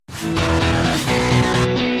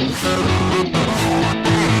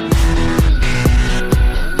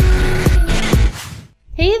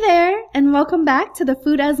welcome back to the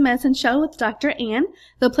Food as Medicine Show with Dr. Ann,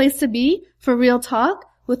 the place to be for real talk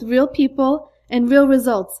with real people and real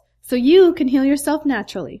results, so you can heal yourself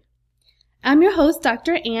naturally. I'm your host,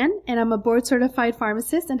 Dr. Ann, and I'm a board-certified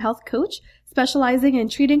pharmacist and health coach specializing in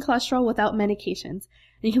treating cholesterol without medications.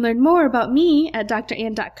 And you can learn more about me at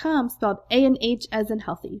drann.com, spelled A-N-H as in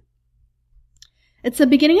healthy. It's the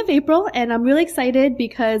beginning of April, and I'm really excited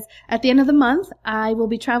because at the end of the month, I will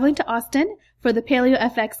be traveling to Austin for the Paleo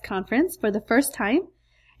FX conference for the first time.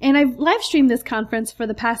 And I've live streamed this conference for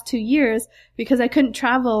the past 2 years because I couldn't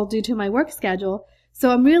travel due to my work schedule.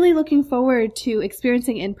 So I'm really looking forward to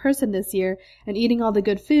experiencing it in person this year and eating all the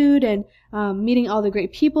good food and meeting all the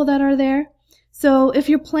great people that are there. So if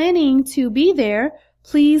you're planning to be there,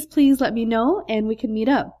 please let me know and we can meet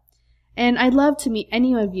up. And I'd love to meet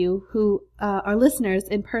any of you who are listeners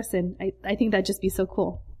in person. I think that'd just be so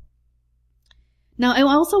cool. Now, I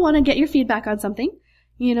also want to get your feedback on something.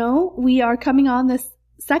 You know, we are coming on this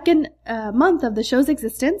second month of the show's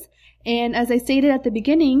existence. And as I stated at the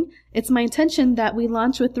beginning, it's my intention that we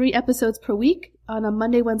launch with 3 episodes per week on a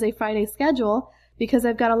Monday, Wednesday, Friday schedule because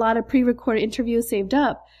I've got a lot of pre-recorded interviews saved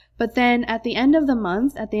up. But then at the end of the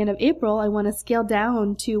month, at the end of April, I want to scale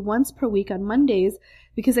down to once per week on Mondays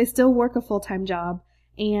because I still work a full-time job.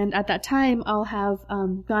 And at that time, I'll have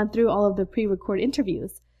gone through all of the pre-recorded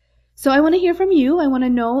interviews. So I want to hear from you. I want to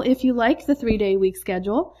know if you like the 3-day week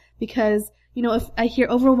schedule because, you know, if I hear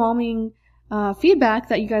overwhelming feedback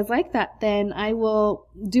that you guys like that, then I will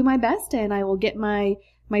do my best and I will get my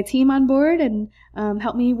team on board and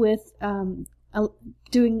help me with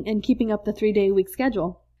doing and keeping up the 3-day week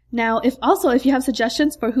schedule. Now, if you have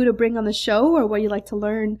suggestions for who to bring on the show or what you'd like to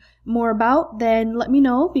learn more about, then let me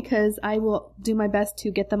know because I will do my best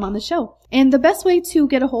to get them on the show. And the best way to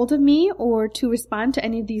get a hold of me or to respond to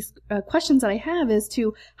any of these questions that I have is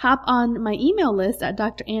to hop on my email list at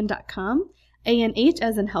drann.com, A-N-H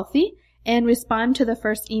as in healthy, and respond to the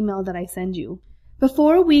first email that I send you.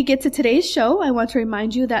 Before we get to today's show, I want to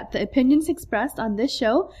remind you that the opinions expressed on this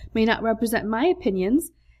show may not represent my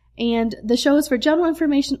opinions. And the show is for general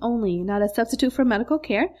information only, not a substitute for medical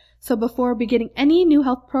care. So before beginning any new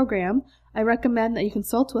health program, I recommend that you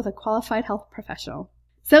consult with a qualified health professional.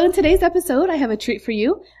 So in today's episode, I have a treat for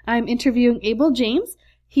you. I'm interviewing Abel James.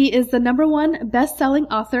 He is the #1 best-selling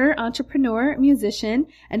author, entrepreneur, musician,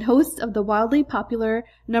 and host of the wildly popular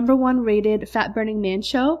 #1 rated Fat Burning Man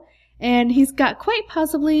show. And he's got quite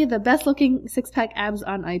possibly the best-looking six-pack abs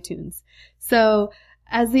on iTunes. So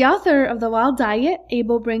as the author of The Wild Diet,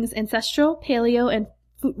 Abel brings ancestral, paleo, and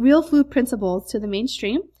real food principles to the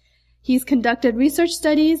mainstream. He's conducted research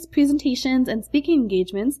studies, presentations, and speaking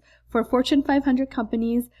engagements for Fortune 500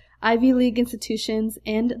 companies, Ivy League institutions,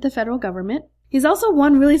 and the federal government. He's also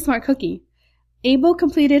one really smart cookie. Abel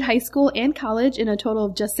completed high school and college in a total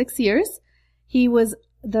of just 6 years. He was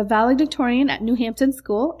the valedictorian at New Hampton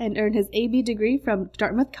School and earned his AB degree from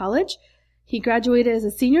Dartmouth College. He graduated as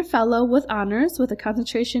a senior fellow with honors with a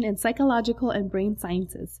concentration in psychological and brain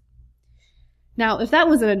sciences. Now, if that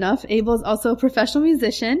wasn't enough, Abel is also a professional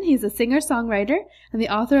musician. He's a singer-songwriter and the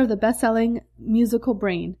author of the best-selling musical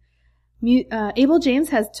Brain. Abel James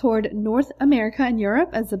has toured North America and Europe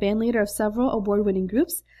as the bandleader of several award-winning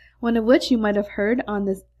groups, one of which you might have heard on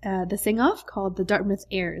the sing-off called the Dartmouth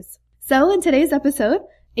Airs. So in today's episode,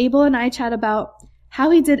 Abel and I chat about how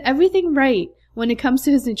he did everything right when it comes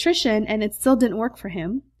to his nutrition and it still didn't work for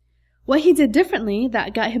him, what he did differently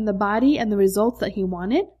that got him the body and the results that he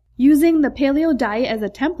wanted, using the paleo diet as a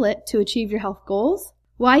template to achieve your health goals,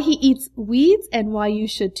 why he eats weeds and why you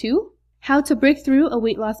should too, how to break through a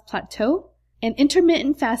weight loss plateau, and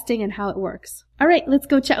intermittent fasting and how it works. All right, let's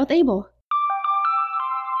go chat with Abel.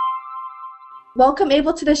 Welcome,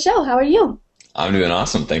 Abel, to the show. How are you? I'm doing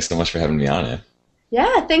awesome. Thanks so much for having me on it.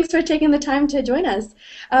 Yeah, thanks for taking the time to join us.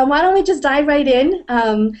 Why don't we just dive right in?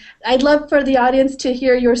 I'd love for the audience to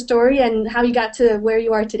hear your story and how you got to where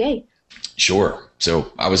you are today. Sure.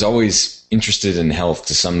 So I was always interested in health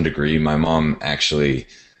to some degree. My mom actually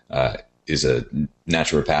is a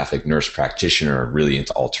naturopathic nurse practitioner, really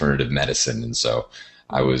into alternative medicine. And so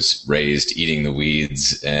I was raised eating the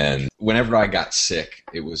weeds. And whenever I got sick,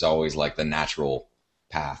 it was always like the natural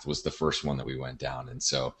path was the first one that we went down. And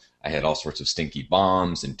so I had all sorts of stinky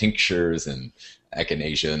bombs and tinctures and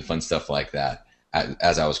echinacea and fun stuff like that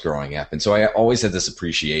as I was growing up. And so I always had this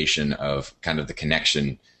appreciation of kind of the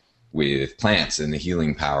connection with plants and the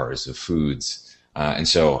healing powers of foods. And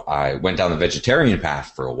so I went down the vegetarian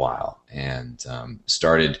path for a while and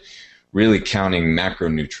started really counting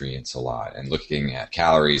macronutrients a lot and looking at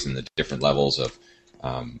calories and the different levels of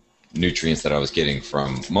nutrients that I was getting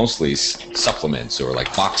from mostly supplements or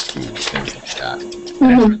like boxed food, things like that. And it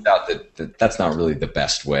turns out that that's not really the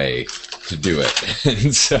best way to do it.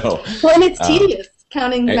 And so, well, and it's tedious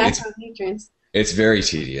counting macronutrients. It's very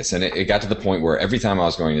tedious. And it got to the point where every time I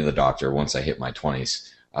was going to the doctor, once I hit my 20s,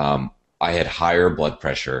 I had higher blood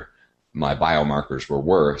pressure. My biomarkers were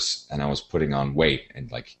worse, and I was putting on weight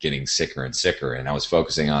and like getting sicker and sicker. And I was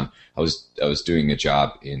focusing on, I was doing a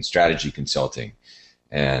job in strategy consulting.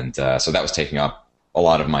 And so that was taking up a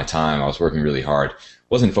lot of my time. I was working really hard.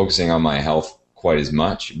 Wasn't focusing on my health quite as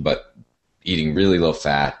much, but eating really low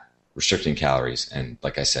fat, restricting calories, and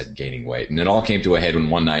like I said, gaining weight. And it all came to a head when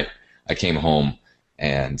one night I came home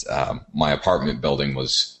and my apartment building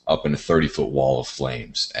was up in a 30-foot wall of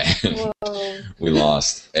flames, and we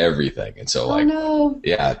lost everything. And so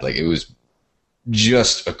yeah, like it was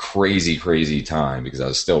just a crazy, crazy time because I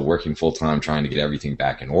was still working full time trying to get everything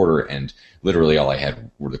back in order, and literally all I had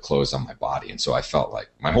were the clothes on my body. And so I felt like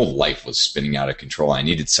my whole life was spinning out of control. I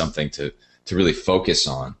needed something to really focus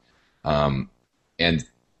on. And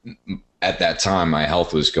at that time, my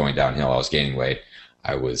health was going downhill. I was gaining weight.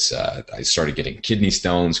 I started getting kidney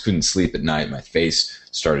stones, couldn't sleep at night. My face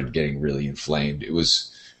started getting really inflamed. It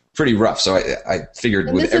was pretty rough. So I figured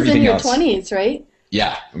and with everything else. This is in your 20s, right?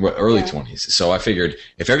 Yeah, early 20s. So I figured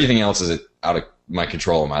if everything else is out of my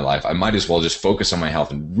control in my life, I might as well just focus on my health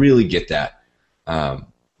and really get that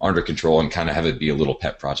under control and kind of have it be a little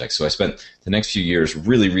pet project. So I spent the next few years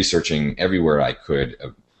really researching everywhere I could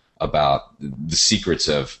about the secrets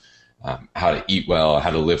of how to eat well, how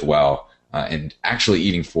to live well, and actually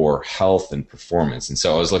eating for health and performance. And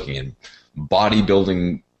so I was looking in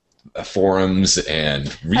bodybuilding forums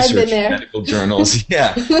and research medical journals,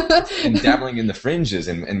 and dabbling in the fringes.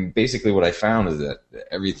 And basically what I found is that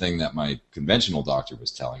everything that my conventional doctor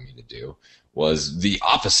was telling me to do was the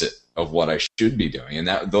opposite of what I should be doing.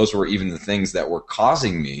 And those were even the things that were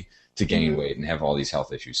causing me to gain weight and have all these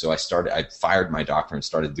health issues. So I fired my doctor and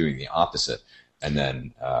started doing the opposite. And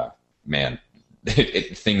then,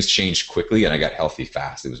 things changed quickly and I got healthy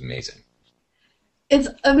fast. It was amazing. It's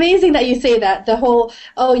amazing that you say that. The whole,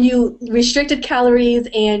 you restricted calories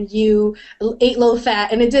and you ate low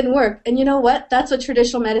fat and it didn't work. And you know what? That's what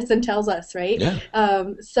traditional medicine tells us, right?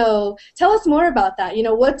 Yeah. So tell us more about that.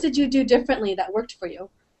 What did you do differently that worked for you?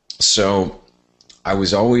 So I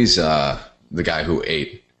was always the guy who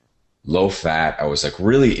ate low fat. I was like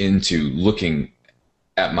really into looking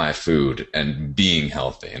at my food and being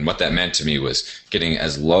healthy. And what that meant to me was getting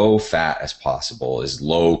as low fat as possible, as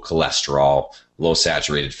low cholesterol, low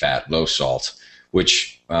saturated fat, low salt,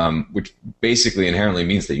 which basically inherently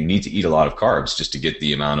means that you need to eat a lot of carbs just to get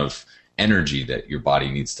the amount of energy that your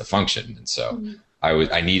body needs to function. And so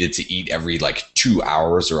I needed to eat every like 2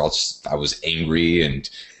 hours or else I was angry and,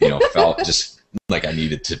 felt just like I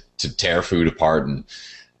needed to tear food apart. And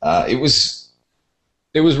it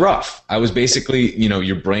was rough. I was basically,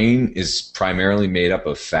 your brain is primarily made up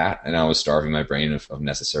of fat, and I was starving my brain of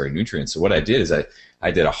necessary nutrients. So what I did is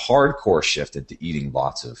I did a hardcore shift into eating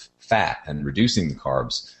lots of fat and reducing the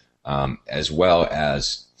carbs, as well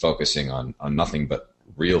as focusing on nothing but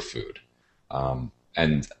real food.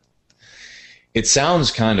 And it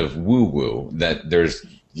sounds kind of woo-woo that there's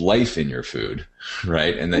life in your food,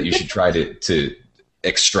 right? And that you should try to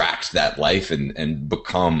extract that life and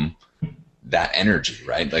become that energy,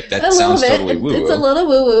 right? Like that sounds totally woo-woo. It's a little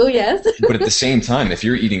woo-woo, yes. But at the same time, if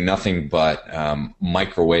you're eating nothing but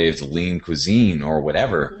microwaved lean cuisine or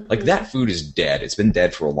whatever, like that food is dead. It's been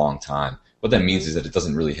dead for a long time. What that means is that it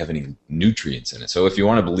doesn't really have any nutrients in it. So if you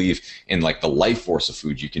want to believe in like the life force of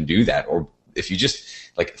food, you can do that. Or if you just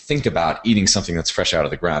like think about eating something that's fresh out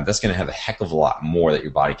of the ground, that's going to have a heck of a lot more that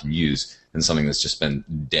your body can use than something that's just been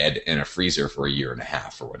dead in a freezer for a year and a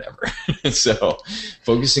half or whatever. So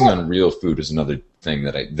focusing on real food is another thing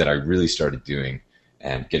that I really started doing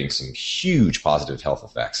and getting some huge positive health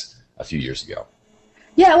effects a few years ago.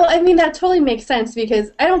 Yeah, well, I mean, that totally makes sense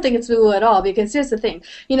because I don't think it's woo-woo at all because here's the thing.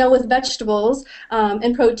 With vegetables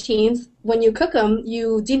and proteins, when you cook them,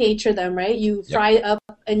 you denature them, right? You fry it up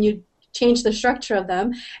and you change the structure of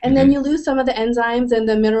them, and then you lose some of the enzymes and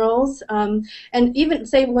the minerals. And even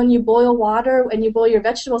say when you boil water and you boil your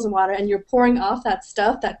vegetables in water and you're pouring off that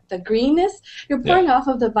stuff, that the greenness, you're pouring off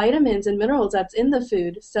of the vitamins and minerals that's in the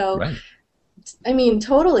food. So, I mean,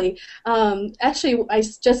 totally. Actually, I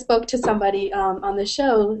just spoke to somebody on the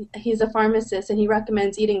show. He's a pharmacist, and he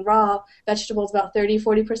recommends eating raw vegetables about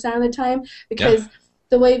 30-40% of the time because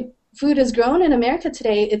the way food is grown in America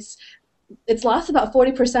today, it's lost about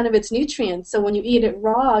 40% of its nutrients. So when you eat it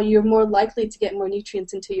raw, you're more likely to get more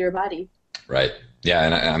nutrients into your body. Right. Yeah,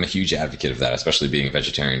 and I'm a huge advocate of that, especially being a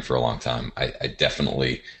vegetarian for a long time. I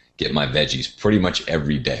definitely get my veggies pretty much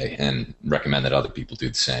every day and recommend that other people do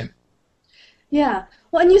the same. Yeah.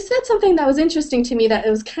 Well, and you said something that was interesting to me, that it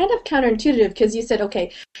was kind of counterintuitive, because you said,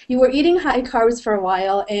 okay, you were eating high carbs for a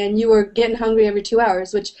while and you were getting hungry every 2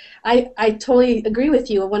 hours, which I totally agree with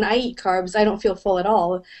you. When I eat carbs, I don't feel full at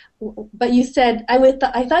all. But you said, I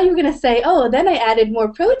thought you were going to say, oh, then I added more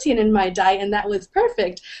protein in my diet and that was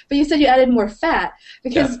perfect. But you said you added more fat,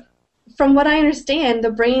 because from what I understand,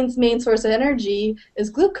 the brain's main source of energy is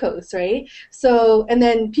glucose, right? So, and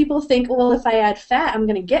then people think, well, if I add fat, I'm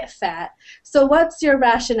going to get fat. So what's your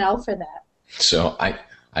rationale for that? So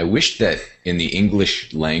I wish that in the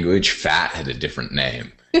English language, fat had a different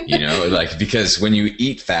name, like, because when you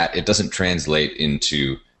eat fat, it doesn't translate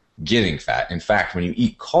into getting fat. In fact, when you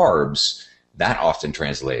eat carbs, that often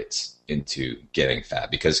translates into getting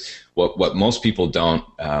fat, because what most people don't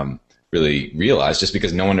really realize, just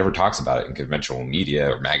because no one ever talks about it in conventional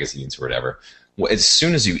media or magazines or whatever, well, as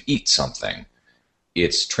soon as you eat something,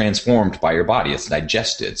 it's transformed by your body. It's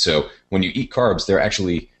digested. So when you eat carbs, they're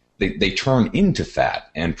actually, they turn into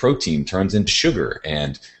fat, and protein turns into sugar.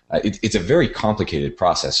 And it's a very complicated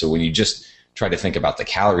process. So when you just try to think about the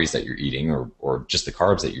calories that you're eating, or just the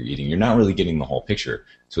carbs that you're eating, you're not really getting the whole picture.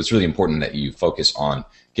 So it's really important that you focus on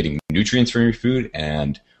getting nutrients from your food,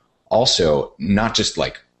 and also not just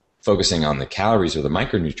like focusing on the calories or the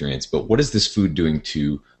micronutrients, but what is this food doing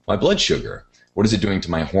to my blood sugar? What is it doing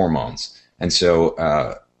to my hormones? And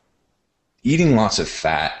so eating lots of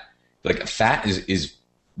fat, like fat is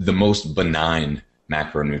the most benign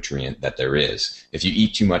macronutrient that there is. If you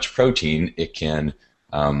eat too much protein, it can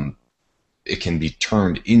be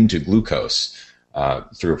turned into glucose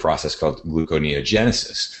through a process called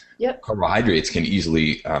gluconeogenesis. Yep. Carbohydrates can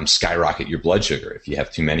easily skyrocket your blood sugar if you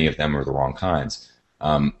have too many of them or the wrong kinds.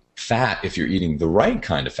 Fat, if you're eating the right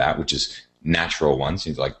kind of fat, which is natural ones,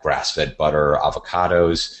 like grass-fed butter,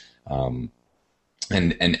 avocados, and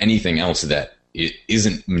anything else that it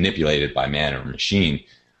isn't manipulated by man or machine,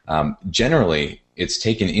 generally it's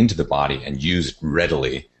taken into the body and used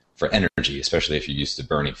readily for energy, especially if you're used to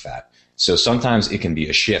burning fat. So sometimes it can be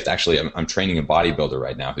a shift. Actually, I'm training a bodybuilder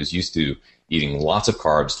right now who's used to eating lots of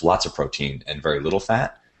carbs, lots of protein, and very little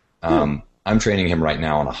fat. I'm training him right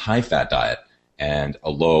now on a high-fat diet and a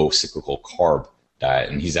low cyclical carb diet,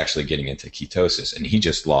 and he's actually getting into ketosis. And he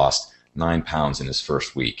just lost 9 pounds in his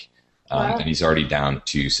first week, Wow. and he's already down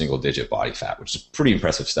to single-digit body fat, which is pretty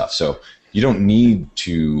impressive stuff. So you don't need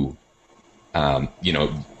to,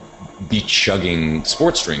 be chugging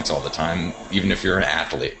sports drinks all the time, even if you're an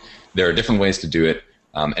athlete. There are different ways to do it,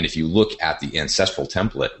 and if you look at the ancestral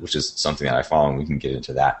template, which is something that I follow, and we can get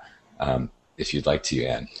into that if you'd like to,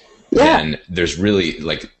 Anne. Yeah. And there's really,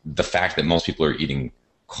 like, the fact that most people are eating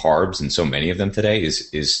carbs, and so many of them today,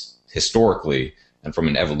 is historically and from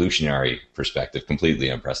an evolutionary perspective completely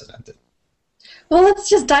unprecedented. Well, let's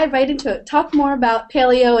just dive right into it. Talk more about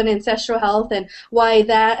paleo and ancestral health and why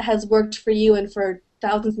that has worked for you and for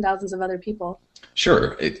thousands and thousands of other people.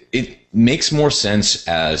 Sure. It makes more sense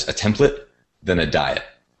as a template than a diet.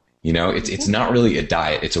 It's not really a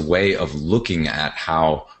diet. It's a way of looking at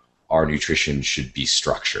how our nutrition should be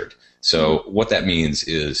structured. So what that means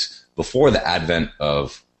is, before the advent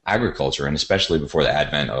of agriculture, and especially before the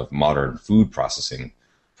advent of modern food processing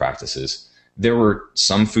practices, there were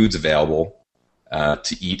some foods available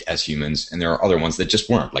to eat as humans, and there are other ones that just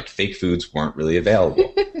weren't. Like, fake foods weren't really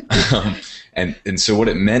available. And so what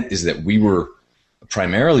it meant is that we were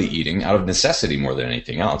primarily eating, out of necessity more than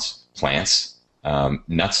anything else, plants,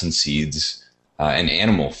 nuts and seeds, and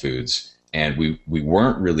animal foods. And we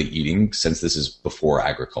weren't really eating, since this is before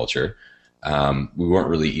agriculture, we weren't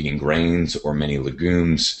really eating grains or many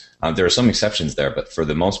legumes. There are some exceptions there, but for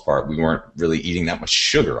the most part, we weren't really eating that much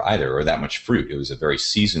sugar either, or that much fruit. It was a very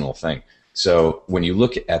seasonal thing. So when you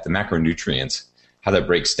look at the macronutrients, how that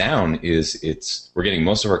breaks down is we're getting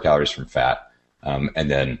most of our calories from fat, and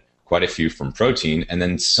then quite a few from protein, and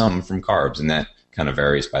then some from carbs, and that kind of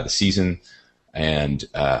varies by the season. And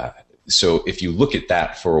so if you look at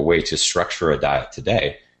that for a way to structure a diet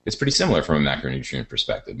today, it's pretty similar from a macronutrient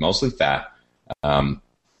perspective. Mostly fat,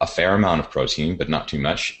 a fair amount of protein, but not too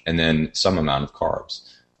much, and then some amount of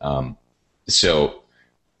carbs. So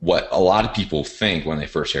what a lot of people think when they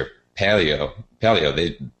first hear paleo,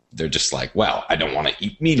 they're just like, well, I don't want to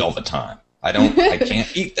eat meat all the time. I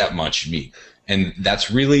can't eat that much meat. And that's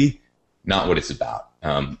really not what it's about.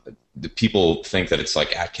 The people think that it's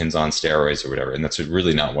like Atkins on steroids or whatever, and that's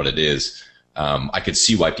really not what it is. I could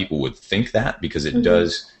see why people would think that, because it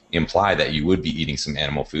does imply that you would be eating some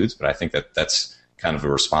animal foods, but I think that that's kind of a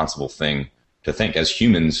responsible thing to think. As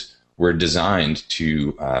humans, we're designed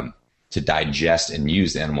to digest and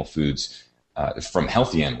use animal foods from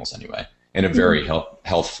healthy animals anyway, in a very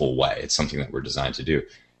healthful way. It's something that we're designed to do,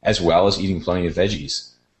 as well as eating plenty of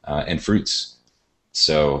veggies and fruits.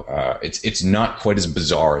 So it's not quite as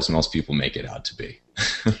bizarre as most people make it out to be.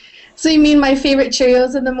 So you mean my favorite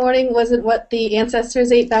Cheerios in the morning wasn't what the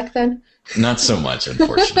ancestors ate back then? Not so much,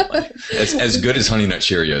 unfortunately. as good as Honey Nut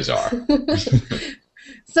Cheerios are.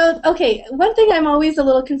 So, okay, one thing I'm always a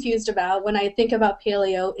little confused about when I think about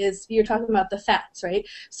paleo is you're talking about the fats, right?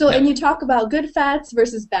 So, and you talk about good fats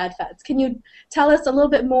versus bad fats. Can you tell us a little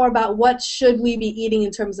bit more about what should we be eating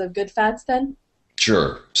in terms of good fats then?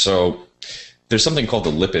 Sure. So there's something called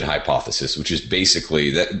the lipid hypothesis, which is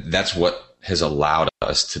basically that's what has allowed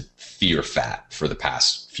us to fear fat for the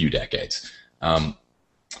past few decades.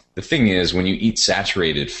 The thing is, when you eat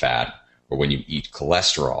saturated fat or when you eat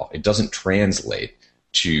cholesterol, it doesn't translate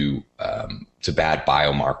to bad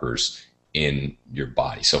biomarkers in your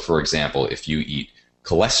body. So, for example, if you eat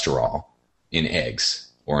cholesterol in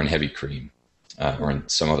eggs or in heavy cream or in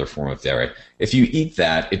some other form of dairy, if you eat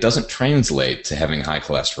that, it doesn't translate to having high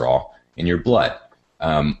cholesterol in your blood.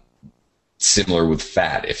 Similar with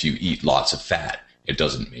fat. If you eat lots of fat, it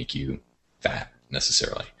doesn't make you fat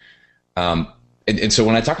necessarily. And so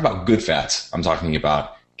when I talk about good fats, I'm talking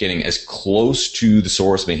about getting as close to the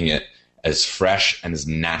source, making it as fresh and as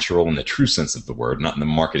natural in the true sense of the word, not in the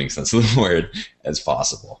marketing sense of the word, as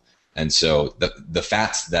possible. And so the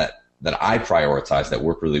fats that I prioritize that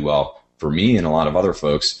work really well for me and a lot of other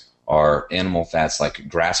folks are animal fats like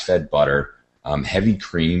grass-fed butter, heavy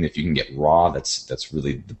cream. If you can get raw, that's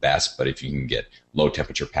really the best. But if you can get low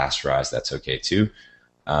temperature pasteurized, that's okay too.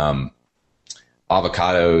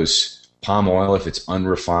 Avocados, palm oil, if it's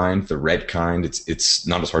unrefined, the red kind, it's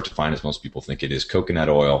not as hard to find as most people think it is. Coconut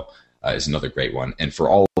oil is another great one. And for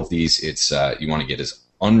all of these, it's you want to get as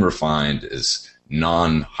unrefined, as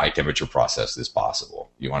non-high temperature processed as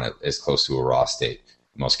possible. You want it as close to a raw state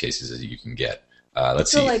in most cases as you can get.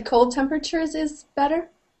 Let's see. So like cold temperatures is better?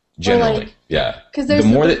 Generally, yeah. Because there's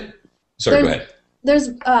go ahead. There's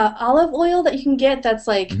olive oil that you can get that's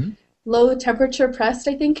like low temperature pressed,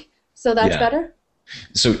 I think. So that's better?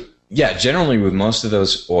 So yeah, generally with most of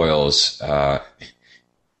those oils,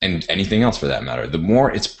 and anything else for that matter, the more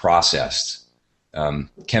it's processed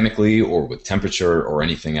chemically or with temperature or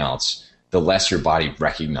anything else, the less your body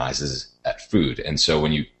recognizes that food. And so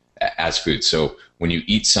as food. So when you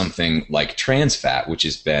eat something like trans fat, which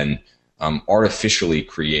has been artificially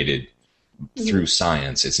created through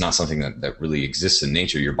science, it's not something that really exists in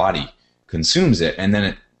nature. Your body consumes it, and then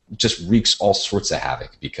it just wreaks all sorts of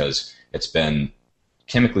havoc because it's been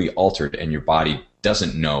chemically altered and your body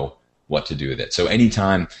doesn't know what to do with it. So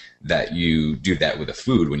anytime that you do that with a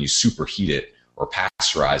food, when you superheat it or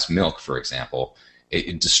pasteurize milk, for example,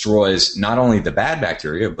 it destroys not only the bad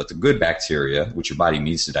bacteria, but the good bacteria, which your body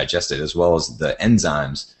needs to digest it, as well as the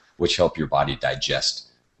enzymes, which help your body digest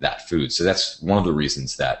that food. So that's one of the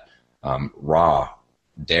reasons that raw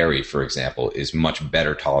dairy, for example, is much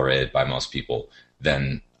better tolerated by most people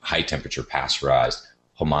than high temperature pasteurized,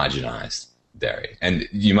 homogenized dairy. And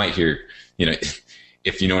you might hear,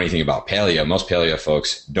 if you know anything about paleo, most paleo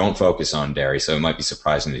folks don't focus on dairy, so it might be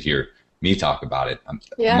surprising to hear me talk about it.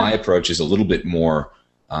 My approach is a little bit more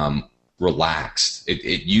relaxed.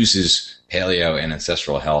 It uses paleo and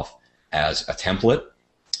ancestral health as a template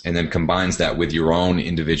and then combines that with your own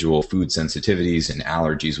individual food sensitivities and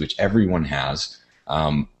allergies, which everyone has.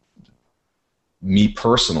 Me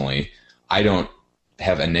personally, I don't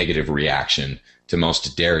have a negative reaction to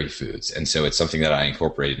most dairy foods. And so it's something that I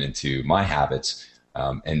incorporated into my habits.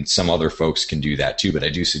 And some other folks can do that too, but I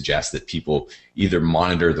do suggest that people either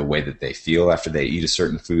monitor the way that they feel after they eat a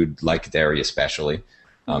certain food, like dairy especially,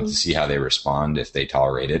 to see how they respond, if they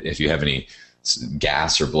tolerate it. If you have any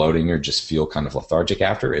gas or bloating or just feel kind of lethargic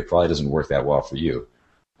after, it probably doesn't work that well for you.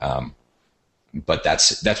 But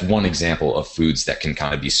that's one example of foods that can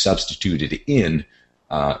kind of be substituted in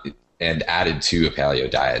and added to a paleo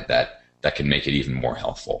diet that can make it even more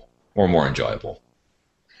healthful or more enjoyable.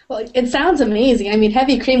 Well, it sounds amazing. I mean,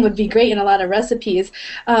 heavy cream would be great in a lot of recipes.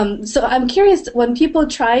 So I'm curious, when people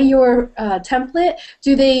try your template,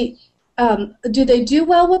 do they do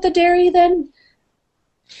well with the dairy then?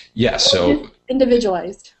 Yeah, so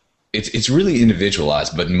individualized. It's really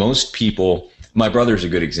individualized, but most people, my brother's a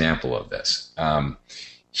good example of this.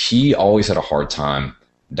 He always had a hard time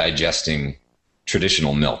digesting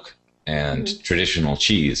traditional milk and traditional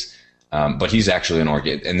cheese. But he's actually an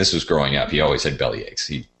organic, and this was growing up. He always had belly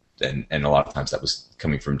aches. And a lot of times that was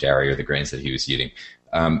coming from dairy or the grains that he was eating.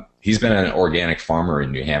 He's been an organic farmer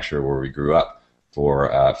in New Hampshire, where we grew up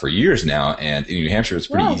for years now. And in New Hampshire, it's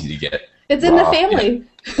pretty easy to get. It's raw. In the family.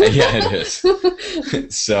 Yeah, it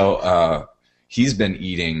is. So he's been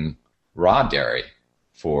eating raw dairy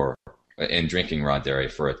and drinking raw dairy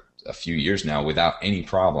for a few years now without any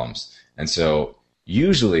problems. And so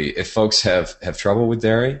usually if folks have trouble with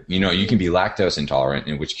dairy, you can be lactose intolerant,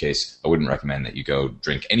 in which case I wouldn't recommend that you go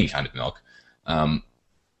drink any kind of milk.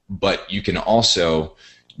 But you can also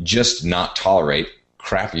just not tolerate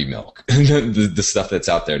crappy milk, the stuff that's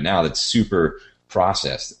out there now that's super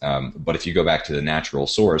processed. But if you go back to the natural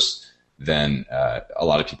source, then a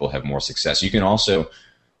lot of people have more success. You can also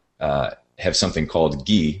have something called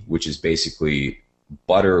ghee, which is basically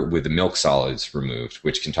butter with the milk solids removed,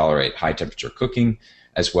 which can tolerate high temperature cooking,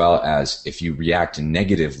 as well as if you react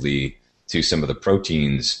negatively to some of the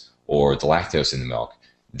proteins or the lactose in the milk,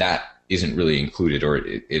 that isn't really included, or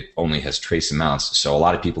it only has trace amounts. So a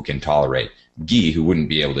lot of people can tolerate ghee who wouldn't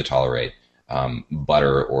be able to tolerate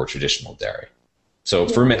butter or traditional dairy. So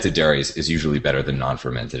fermented dairy is usually better than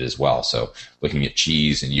non-fermented as well. So looking at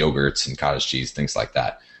cheese and yogurts and cottage cheese, things like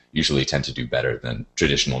that, usually tend to do better than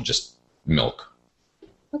traditional just milk.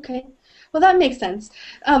 Okay. Well, that makes sense.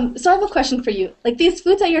 So I have a question for you. Like, these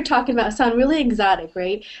foods that you're talking about sound really exotic,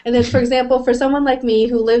 right? And then, for example, for someone like me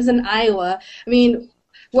who lives in Iowa, I mean,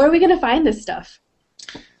 where are we going to find this stuff?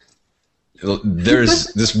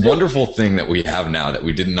 There's this wonderful thing that we have now that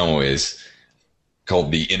we didn't know is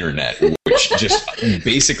called the Internet, which just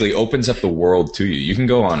basically opens up the world to you. You can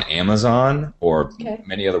go on Amazon or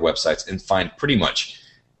many other websites and find pretty much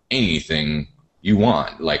anything you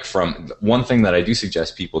want. Like, from one thing that I do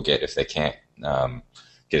suggest people get if they can't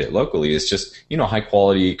get it locally is just, high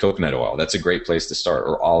quality coconut oil. That's a great place to start,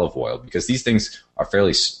 or olive oil, because these things are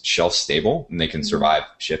fairly shelf stable and they can survive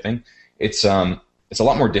shipping. It's a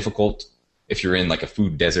lot more difficult if you're in like a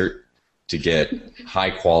food desert to get high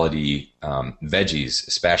quality veggies,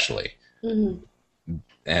 especially,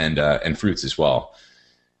 and fruits as well.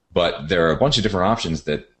 But there are a bunch of different options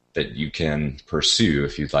that you can pursue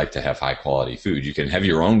if you'd like to have high quality food. You can have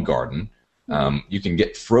your own garden. You can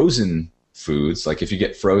get frozen foods, like if you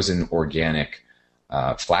get frozen organic,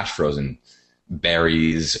 flash frozen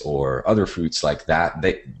berries or other fruits like that,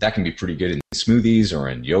 that can be pretty good in smoothies or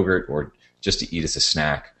in yogurt or just to eat as a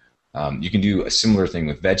snack. You can do a similar thing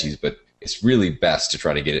with veggies, but it's really best to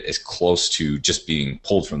try to get it as close to just being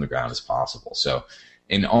pulled from the ground as possible. So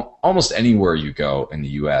in almost anywhere you go in the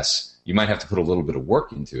U.S., you might have to put a little bit of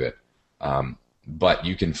work into it, but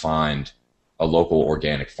you can find a local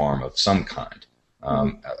organic farm of some kind.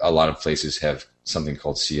 A lot of places have something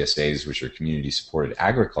called CSAs, which are community-supported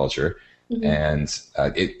agriculture, and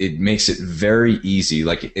it makes it very easy.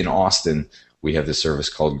 Like in Austin, we have this service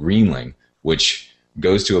called Greenling, which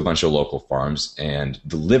goes to a bunch of local farms and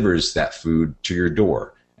delivers that food to your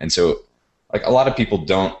door. And so, like, a lot of people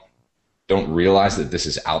don't realize that this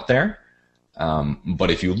is out there. But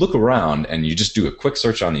if you look around and you just do a quick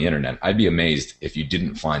search on the internet, I'd be amazed if you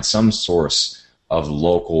didn't find some source of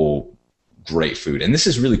local great food. And this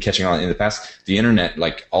is really catching on. In the past, the internet,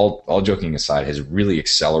 like, all joking aside, has really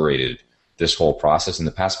accelerated this whole process. In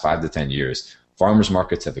the past 5 to 10 years, farmers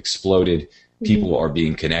markets have exploded. People are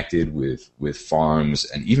being connected with farms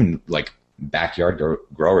and even like backyard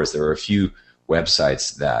growers. There are a few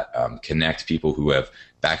websites that connect people who have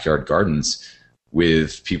backyard gardens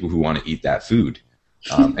with people who want to eat that food.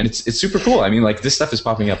 And it's super cool. I mean, like, this stuff is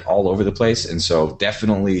popping up all over the place. And so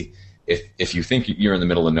definitely, if you think you're in the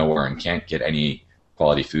middle of nowhere and can't get any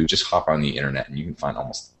quality food, just hop on the internet and you can find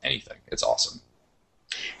almost anything. It's awesome.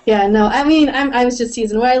 Yeah, no, I mean, I was just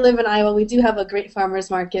teasing. Where I live in Iowa, we do have a great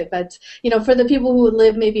farmers market, but, for the people who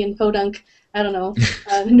live maybe in Podunk, I don't know,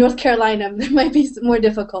 North Carolina, it might be more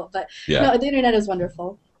difficult, but no, the internet is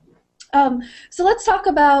wonderful. So let's talk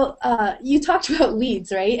about, you talked about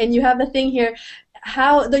weeds, right? And you have a thing here,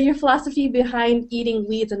 your philosophy behind eating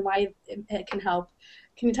weeds and why it can help.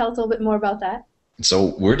 Can you tell us a little bit more about that?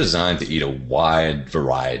 So we're designed to eat a wide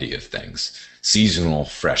variety of things, seasonal,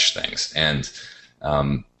 fresh things. And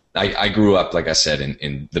I grew up, like I said,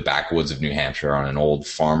 in the backwoods of New Hampshire on an old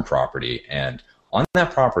farm property. And on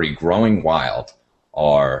that property, growing wild,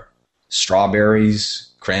 are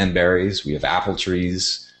strawberries, cranberries, we have apple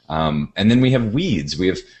trees, and then we have weeds. We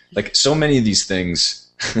have, like, so many of these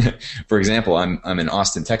things. For example, I'm in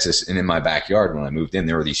Austin, Texas, and in my backyard when I moved in,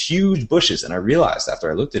 there were these huge bushes, and I realized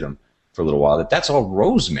after I looked at them for a little while that that's all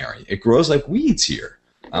rosemary. It grows like weeds here,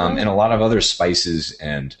 and a lot of other spices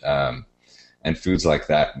and foods like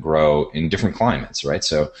that grow in different climates, right?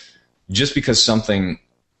 So just because something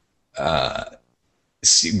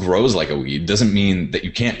grows like a weed doesn't mean that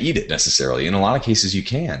you can't eat it necessarily. In a lot of cases, you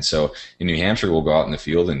can. So in New Hampshire, we'll go out in the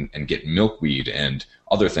field and get milkweed and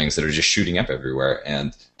other things that are just shooting up everywhere,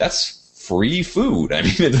 and that's free food. I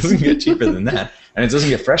mean, it doesn't get cheaper than that, and it doesn't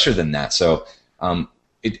get fresher than that. So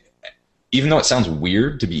it, even though it sounds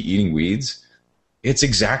weird to be eating weeds, it's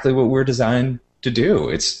exactly what we're designed to do.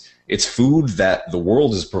 It's food that the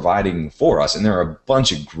world is providing for us. And there are a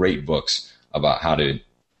bunch of great books about how to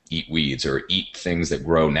eat weeds or eat things that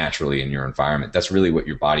grow naturally in your environment. That's really what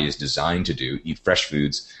your body is designed to do. Eat fresh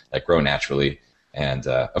foods that grow naturally. And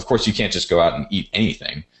of course, you can't just go out and eat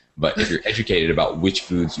anything. But if you're educated about which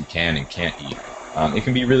foods you can and can't eat, it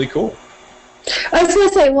can be really cool. I was going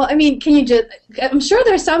to say, well, I mean, I'm sure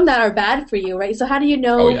there's some that are bad for you, right? So how do you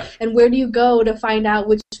know, and where do you go to find out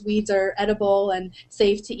which weeds are edible and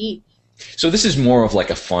safe to eat? So this is more of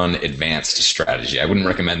like a fun, advanced strategy. I wouldn't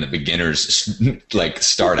recommend that beginners like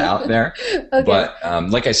start out there. Okay. But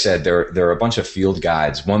like I said, there are a bunch of field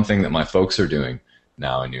guides. One thing that my folks are doing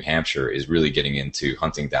now in New Hampshire is really getting into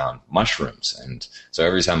hunting down mushrooms. And so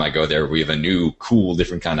every time I go there, we have a new, cool,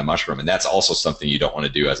 different kind of mushroom. And that's also something you don't want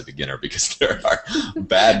to do as a beginner because there are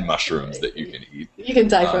bad mushrooms that you can eat. You can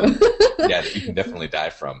die from. Yeah, you can definitely die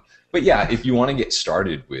from. But yeah, if you want to get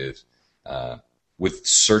started with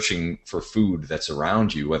searching for food that's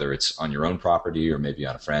around you, whether it's on your own property or maybe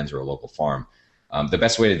on a friend's or a local farm, the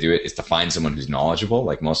best way to do it is to find someone who's knowledgeable.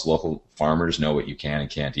 Like most local farmers know what you can and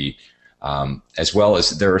can't eat. As well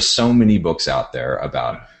as there are so many books out there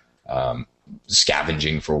about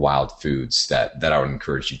scavenging for wild foods that I would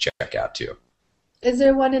encourage you to check out too. Is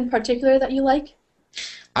there one in particular that you like?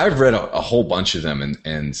 I've read a whole bunch of them,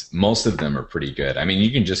 and most of them are pretty good. I mean,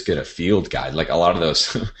 you can just get a field guide. Like a lot of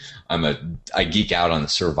those, I geek out on the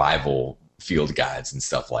survival field guides and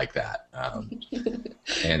stuff like that.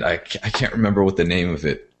 And I can't remember what the name of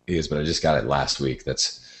it is, but I just got it last week.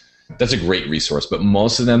 That's a great resource. But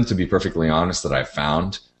most of them, to be perfectly honest, that I've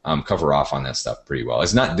found cover off on that stuff pretty well.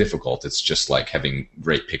 It's not difficult. It's just like having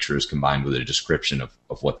great pictures combined with a description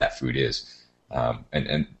of what that food is.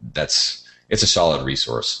 And it's a solid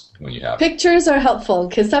resource when you have pictures are helpful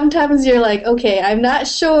because sometimes you're like, okay, I'm not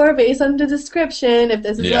sure based on the description if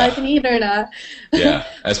this is what I can eat or not. Yeah,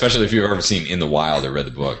 especially if you've ever seen In the Wild or read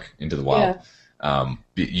the book Into the Wild. Yeah.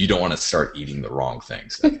 You don't want to start eating the wrong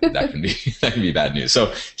things. That can be bad news.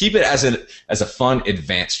 So keep it as a fun,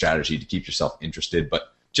 advanced strategy to keep yourself interested,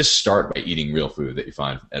 but just start by eating real food that you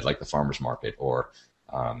find at like the farmer's market or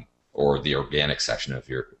the organic section of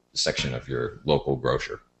your local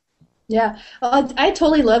grocer. Yeah, I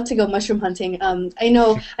totally love to go mushroom hunting. I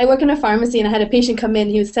know I work in a pharmacy and I had a patient come in.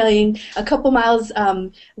 He was telling a couple miles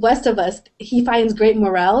west of us, he finds great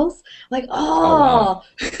morels. Like, wow.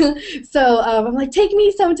 So I'm like, take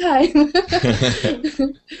me sometime.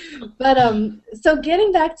 But so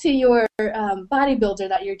getting back to your bodybuilder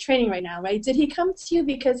that you're training right now, right? Did he come to you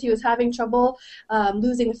because he was having trouble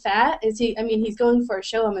losing fat? He's going for a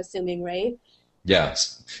show, I'm assuming, right?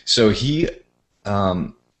 Yes. So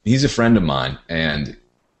he's a friend of mine, and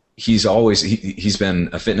he's been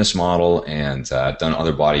a fitness model and done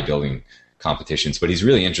other bodybuilding competitions, but he's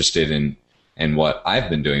really interested in what I've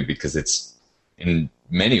been doing because it's in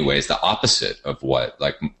many ways the opposite of what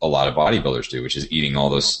like a lot of bodybuilders do, which is eating all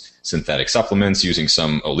those synthetic supplements, using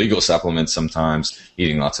some illegal supplements sometimes,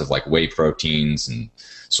 eating lots of like whey proteins and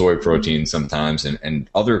soy protein sometimes, and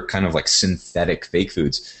other kind of like synthetic fake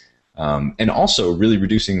foods, and also really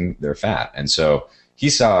reducing their fat. And so he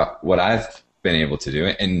saw what I've been able to do,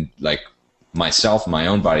 and like myself, my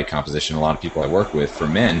own body composition, a lot of people I work with for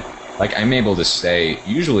men, like I'm able to stay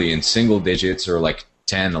usually in single digits or like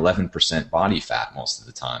 10, 11% body fat most of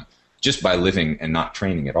the time, just by living and not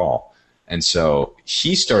training at all. And so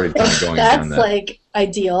he started kind of going down that. That's like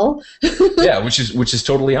ideal. Yeah, which is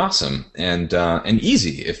totally awesome and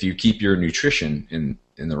easy if you keep your nutrition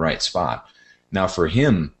in the right spot. Now for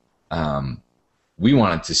him, we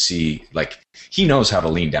wanted to see, like, he knows how to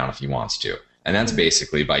lean down if he wants to. And that's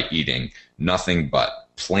basically by eating nothing but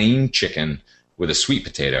plain chicken with a sweet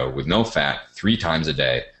potato with no fat 3 times a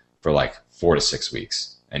day for like 4 to 6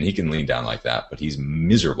 weeks. And he can lean down like that, but he's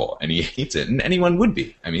miserable and he hates it. And anyone would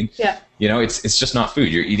be. I mean, it's just not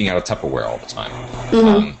food. You're eating out of Tupperware all the time.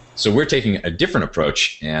 Mm-hmm. So we're taking a different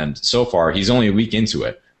approach. And so far, he's only a week into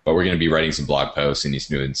it, but we're going to be writing some blog posts and he's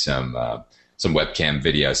doing some webcam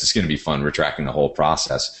videos. It's going to be fun. We're tracking the whole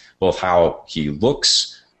process, both how he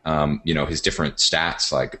looks, his different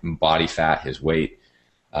stats like body fat, his weight,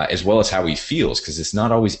 as well as how he feels, because it's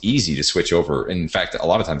not always easy to switch over. In fact, a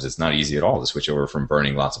lot of times it's not easy at all to switch over from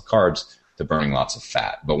burning lots of carbs to burning lots of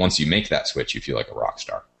fat. But once you make that switch, you feel like a rock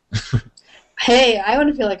star. Hey, I want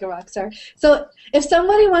to feel like a rock star. So if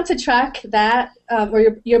somebody wants to track that,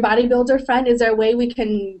 or your bodybuilder friend, is there a way we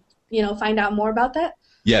can, find out more about that?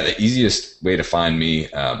 Yeah, the easiest way to find me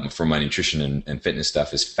for my nutrition and fitness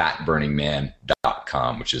stuff is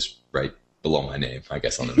fatburningman.com, which is right below my name, I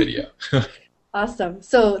guess, on the video. Awesome.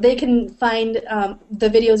 So they can find the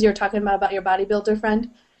videos you're talking about your bodybuilder friend?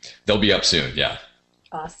 They'll be up soon, yeah.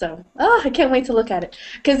 Awesome. Oh, I can't wait to look at it.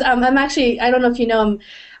 Because I'm actually, I don't know if you know,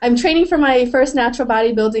 I'm training for my first natural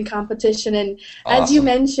bodybuilding competition. And as you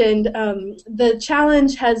mentioned, the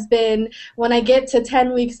challenge has been when I get to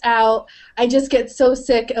 10 weeks out, I just get so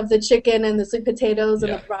sick of the chicken and the sweet potatoes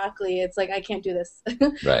and the broccoli. It's like, I can't do this.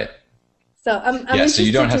 Right. So I'm so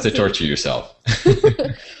you don't have to torture yourself.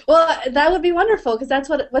 Well, that would be wonderful, because that's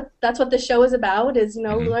what the show is about, is, you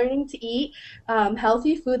know, learning to eat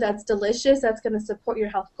healthy food that's delicious, that's going to support your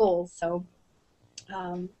health goals. So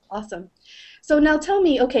awesome. So now tell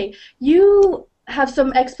me, okay, you have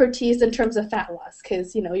some expertise in terms of fat loss,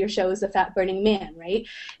 because, you know, your show is a fat burning man, right?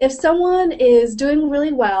 If someone is doing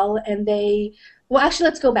really well and well, actually,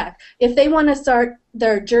 let's go back. If they want to start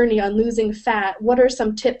their journey on losing fat, what are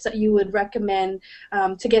some tips that you would recommend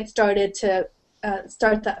to get started to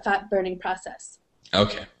start that fat burning process?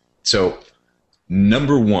 Okay. So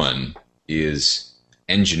number one is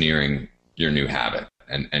engineering your new habit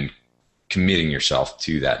and committing yourself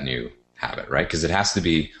to that new habit, right? Because it has to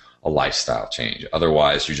be a lifestyle change.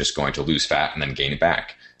 Otherwise, you're just going to lose fat and then gain it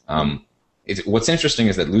back. What's interesting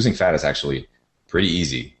is that losing fat is actually pretty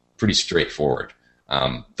easy, pretty straightforward.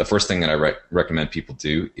 The first thing that I recommend people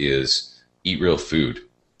do is eat real food.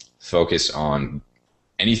 Focus on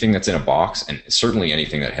anything that's in a box, and certainly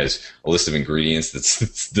anything that has a list of ingredients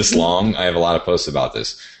that's this long. I have a lot of posts about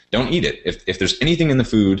this. Don't eat it. If there's anything in the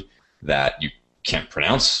food that you can't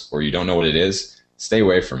pronounce or you don't know what it is, stay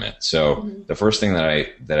away from it. So the first thing that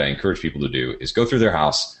I encourage people to do is go through their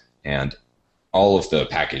house, and all of the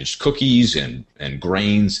packaged cookies and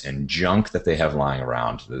grains and junk that they have lying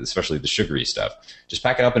around, especially the sugary stuff, just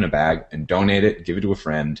pack it up in a bag and donate it, give it to a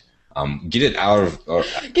friend. Get it out of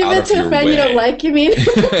give out it of to your a friend way. You don't like, you mean?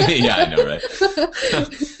 Yeah, I know,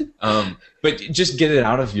 right? But just get it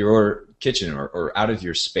out of your kitchen or out of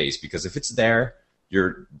your space, because if it's there,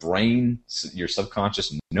 your brain, your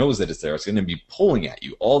subconscious knows that it's there. It's going to be pulling at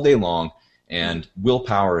you all day long, and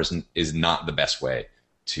willpower is not the best way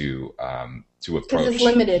to approach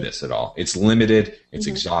this at all. It's limited. It's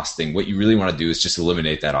exhausting. What you really want to do is just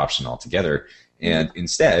eliminate that option altogether, and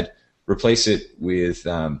instead replace it with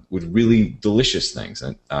really delicious things.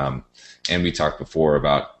 And we talked before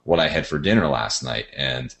about what I had for dinner last night,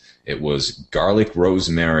 and it was garlic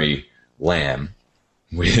rosemary lamb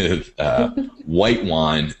with white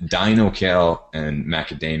wine, dino kale, and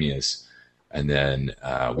macadamias. And then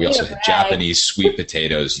we also had Japanese sweet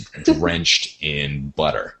potatoes drenched in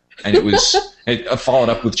butter. And it followed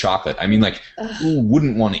up with chocolate. I mean, like, who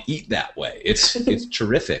wouldn't want to eat that way? It's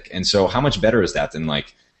terrific. And so how much better is that than,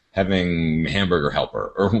 like, having Hamburger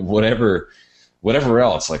Helper or whatever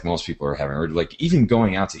else, like, most people are having, or, like, even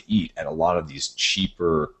going out to eat at a lot of these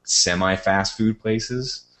cheaper semi-fast food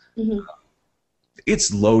places.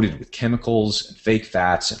 It's loaded with chemicals and fake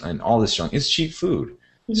fats and all this junk. It's cheap food.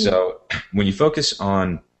 So when you focus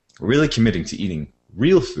on really committing to eating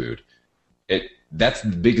real food, that's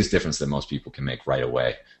the biggest difference that most people can make right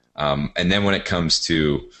away. And then when it comes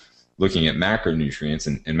to looking at macronutrients,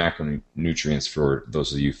 and macronutrients, for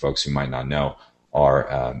those of you folks who might not know,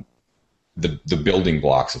 are the building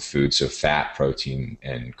blocks of food, so fat, protein,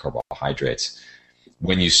 and carbohydrates.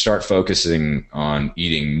 When you start focusing on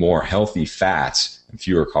eating more healthy fats and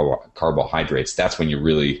fewer carbohydrates, that's when you're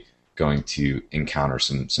really going to encounter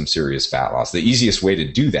some serious fat loss. The easiest way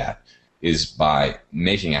to do that is by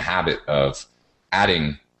making a habit of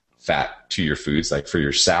adding fat to your foods. Like for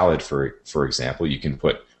your salad, for example, you can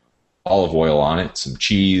put olive oil on it, some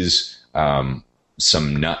cheese,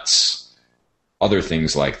 some nuts, other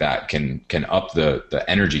things like that can up the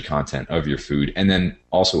energy content of your food. And then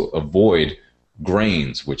also avoid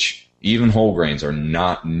grains, which even whole grains are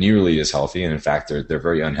not nearly as healthy, and in fact they're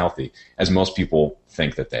very unhealthy as most people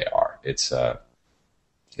think that they are. It's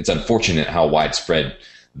unfortunate how widespread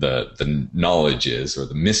the knowledge is, or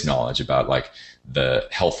the misknowledge about, like, the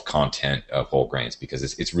health content of whole grains, because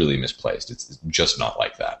it's really misplaced. It's just not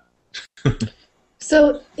like that.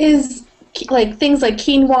 So is, like, things like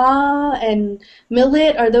quinoa and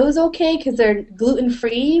millet, are those okay because they're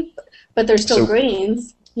gluten-free, but they're still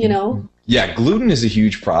grains, you know? Yeah, gluten is a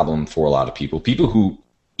huge problem for a lot of people. People who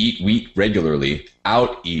eat wheat regularly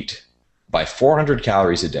out-eat by 400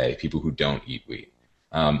 calories a day people who don't eat wheat.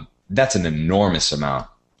 That's an enormous amount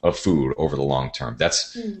of food over the long term.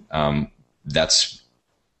 That's a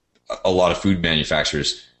lot of food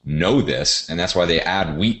manufacturers know this, and that's why they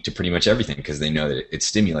add wheat to pretty much everything, because they know that it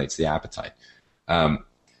stimulates the appetite.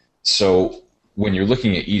 So when you're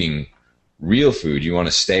looking at eating real food, you want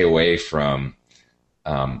to stay away from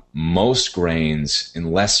most grains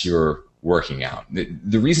unless you're working out.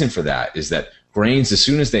 The reason for that is that grains, as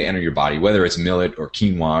soon as they enter your body, whether it's millet or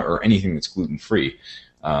quinoa or anything that's gluten-free,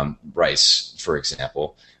 rice, for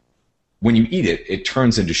example, when you eat it, it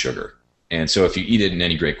turns into sugar. And so if you eat it in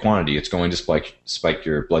any great quantity, it's going to spike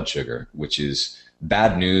your blood sugar, which is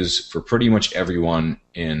bad news for pretty much everyone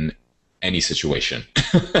in any situation,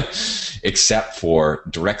 except for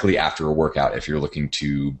directly after a workout if you're looking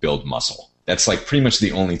to build muscle. That's like pretty much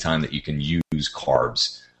the only time that you can use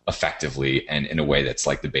carbs effectively and in a way that's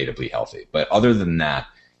like debatably healthy. But other than that,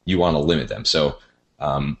 you want to limit them. So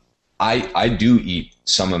I do eat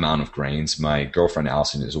some amount of grains. My girlfriend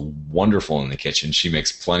Allison is wonderful in the kitchen. She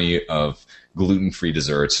makes plenty of gluten-free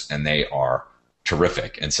desserts, and they are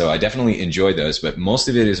terrific. And so I definitely enjoy those, but most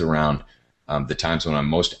of it is around the times when I'm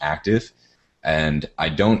most active, and I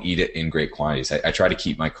don't eat it in great quantities. I try to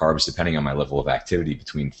keep my carbs, depending on my level of activity,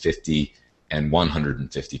 between 50 and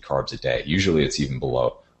 150 carbs a day. Usually it's even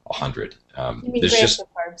below 100. You mean grams of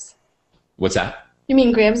carbs? What's that? You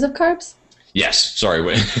mean grams of carbs? Yes, sorry,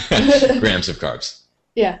 grams of carbs.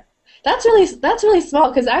 Yeah, that's really small,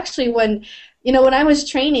 because actually when I was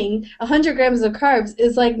training, 100 grams of carbs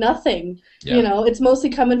is like nothing. Yeah. It's mostly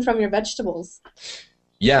coming from your vegetables.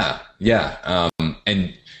 Yeah.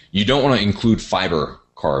 And you don't want to include fiber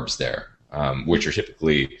carbs there, which are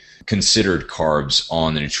typically considered carbs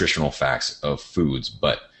on the nutritional facts of foods,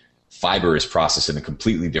 but fiber is processed in a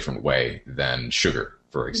completely different way than sugar,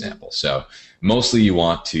 for example. Mm-hmm. So mostly you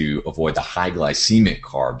want to avoid the high glycemic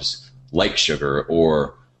carbs like sugar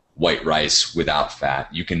or white rice without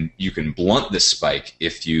fat. You can blunt this spike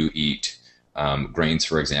if you eat grains,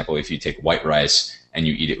 for example. If you take white rice and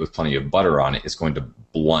you eat it with plenty of butter on it, it's going to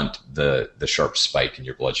blunt the sharp spike in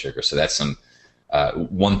your blood sugar. So that's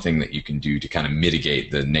one thing that you can do to kind of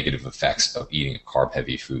mitigate the negative effects of eating a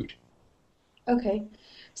carb-heavy food. Okay.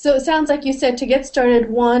 So it sounds like you said to get started,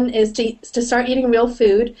 1 is to start eating real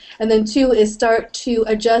food, and then 2 is start to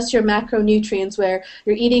adjust your macronutrients, where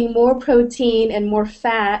you're eating more protein and more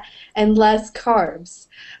fat and less carbs.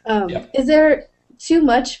 Is there too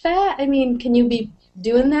much fat? I mean, can you be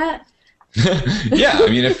doing that? Yeah, I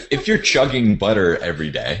mean, if you're chugging butter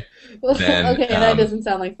every day, then okay, that doesn't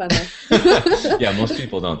sound like fun though. Yeah, most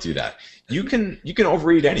people don't do that. You can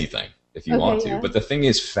overeat anything if you want to, yeah. But the thing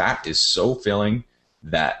is, fat is so filling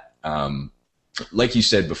that, like you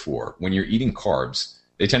said before, when you're eating carbs,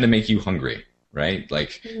 they tend to make you hungry, right?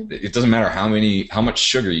 Like, it doesn't matter how much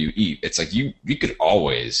sugar you eat. It's like you could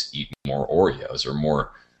always eat more Oreos or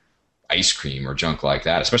more ice cream or junk like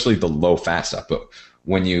that, especially the low fat stuff. But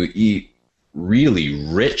when you eat really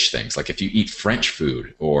rich things, like if you eat French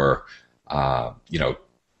food or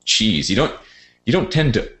cheese, you don't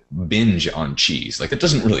tend to binge on cheese. Like, that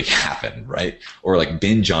doesn't really happen, right? Or like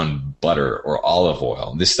binge on butter or olive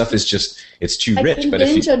oil. This stuff is just, it's too rich. I can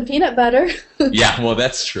binge on peanut butter. Yeah, well,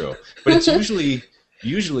 that's true. But it's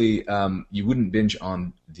usually you wouldn't binge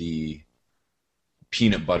on the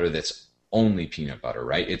peanut butter that's only peanut butter,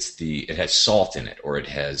 right? It has salt in it or it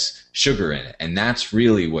has sugar in it, and that's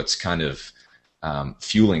really what's kind of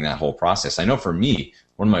fueling that whole process. I know for me,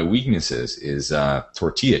 one of my weaknesses is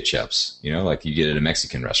tortilla chips, like you get at a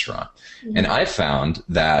Mexican restaurant. Mm-hmm. And I found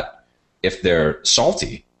that if they're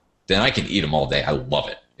salty, then I can eat them all day. I love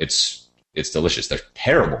it. It's delicious. They're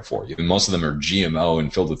terrible for you. And most of them are GMO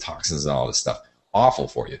and filled with toxins and all this stuff. Awful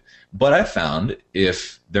for you. But I found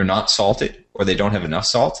if they're not salted or they don't have enough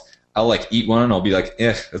salt, I'll like eat one and I'll be like,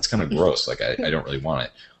 that's kind of gross. Like I don't really want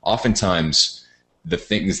it. Oftentimes the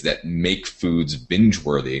things that make foods binge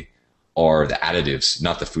worthy are the additives,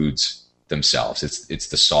 not the foods themselves. It's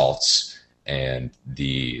the salts and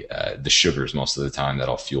the sugars most of the time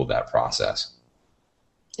that'll fuel that process.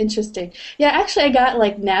 Interesting. Yeah, actually I got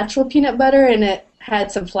like natural peanut butter and it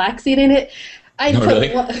had some flaxseed in it. I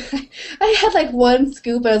had like one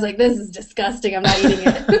scoop. I was like, this is disgusting. I'm not eating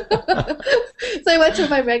it. So I went to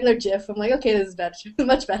my regular Jif. I'm like, okay, this is better,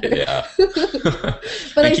 much better. Yeah.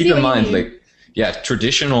 But and keep in mind, like, yeah,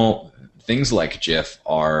 traditional things like Jif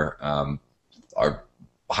are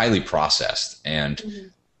highly processed,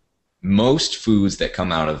 and most foods that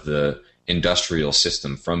come out of the industrial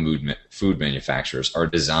system from food manufacturers are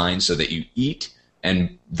designed so that you eat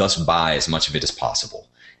and thus buy as much of it as possible.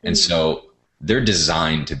 And so they're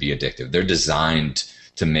designed to be addictive. They're designed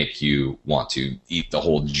to make you want to eat the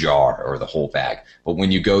whole jar or the whole bag. But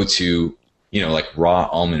when you go to, like raw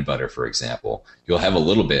almond butter, for example, you'll have a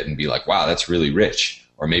little bit and be like, wow, that's really rich.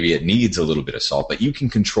 Or maybe it needs a little bit of salt, but you can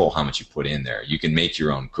control how much you put in there. You can make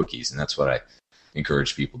your own cookies, and that's what I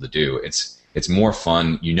encourage people to do. It's more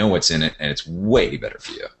fun. You know what's in it, and it's way better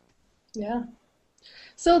for you. Yeah.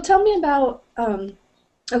 So tell me about,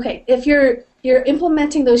 okay, if you're you're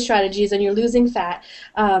implementing those strategies and you're losing fat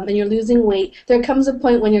and you're losing weight, there comes a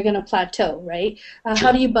point when you're going to plateau, right? Sure.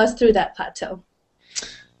 How do you bust through that plateau?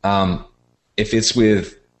 If it's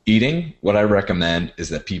with eating, what I recommend is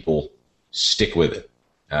that people stick with it.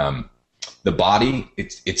 The body,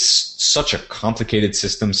 it's such a complicated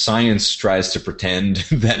system. Science tries to pretend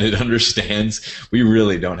that it understands. We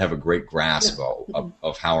really don't have a great grasp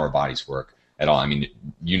of how our bodies work at all. I mean,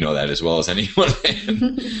 you know that as well as anyone,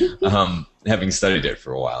 having studied it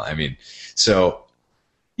for a while. I mean, so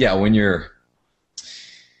yeah, when you're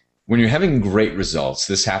having great results,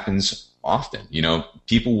 this happens often. You know,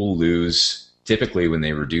 people will lose, typically when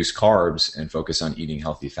they reduce carbs and focus on eating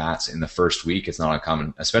healthy fats in the first week. It's not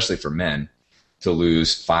uncommon, especially for men, to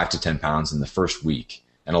lose 5 to 10 pounds in the first week.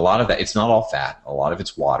 And a lot of that, it's not all fat. A lot of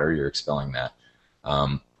it's water. You're expelling that.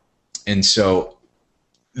 And so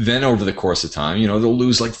then over the course of time, you know, they'll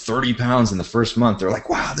lose like 30 pounds in the first month. They're like,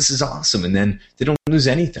 wow, this is awesome. And then they don't lose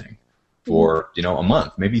anything for, you know, a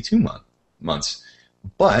month, maybe 2 months.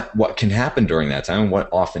 But what can happen during that time, what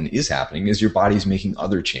often is happening, is your body's making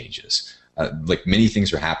other changes. Like many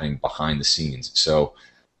things are happening behind the scenes. So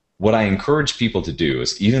what I encourage people to do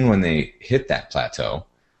is, even when they hit that plateau,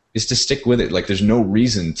 is to stick with it. Like there's no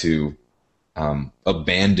reason to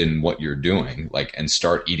abandon what you're doing, like, and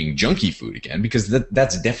start eating junky food again, because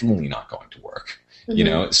that's definitely not going to work. Mm-hmm. You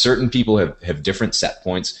know, certain people have different set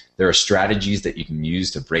points. There are strategies that you can use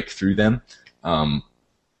to break through them.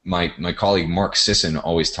 My colleague Mark Sisson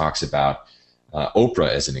always talks about Oprah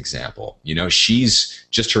as an example. You know, she's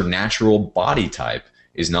just, her natural body type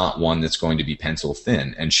is not one that's going to be pencil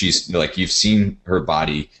thin. And she's like, you've seen her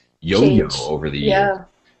body yo-yo over the years.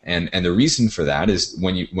 And the reason for that is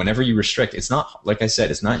whenever you restrict, it's not, like I said,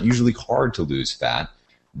 it's not usually hard to lose fat,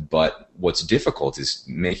 but what's difficult is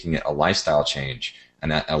making it a lifestyle change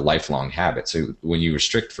and a lifelong habit. So when you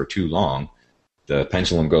restrict for too long, the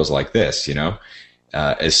pendulum goes like this, you know,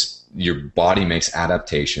 as your body makes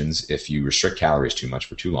adaptations if you restrict calories too much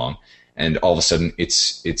for too long, and all of a sudden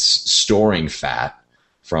it's storing fat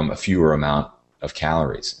from a fewer amount of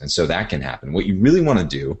calories. And so that can happen. What you really want to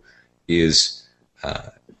do is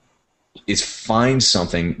find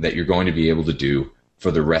something that you're going to be able to do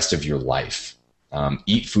for the rest of your life.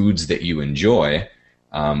 Eat foods that you enjoy,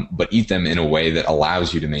 but eat them in a way that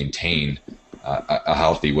allows you to maintain a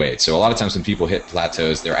healthy weight. So a lot of times when people hit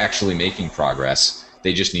plateaus, they're actually making progress.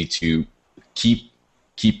 They just need to keep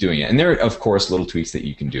doing it. And there are, of course, little tweaks that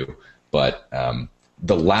you can do. But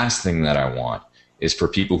the last thing that I want is for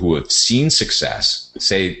people who have seen success,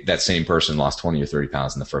 say that same person lost 20 or 30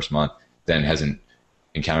 pounds in the first month, then hasn't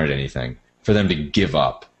encountered anything, for them to give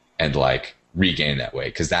up and like regain that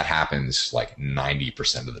weight, because that happens like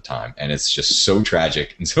 90% of the time. And it's just so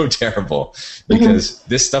tragic and so terrible, because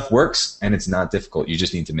this stuff works and it's not difficult. You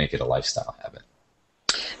just need to make it a lifestyle habit.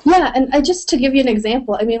 Yeah, and just to give you an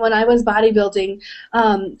example, I mean, when I was bodybuilding,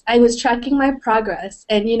 I was tracking my progress,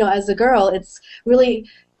 and, you know, as a girl, it's really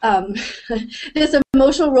this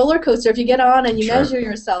emotional roller coaster if you get on and you measure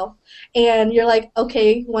yourself, and you're like,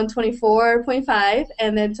 okay, 124.5,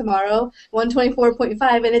 and then tomorrow 124.5,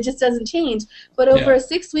 and it just doesn't change. But over a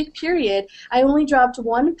 6-week period, I only dropped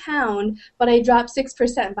 1 pound, but I dropped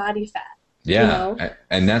 6% body fat. Yeah, you know?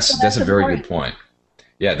 And that's a very good point.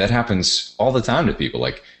 Yeah, that happens all the time to people.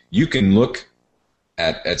 Like, you can look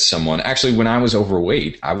at someone. Actually, when I was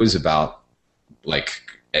overweight, I was about, like,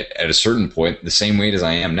 at a certain point, the same weight as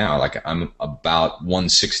I am now. Like, I'm about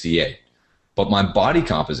 168. But my body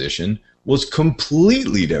composition was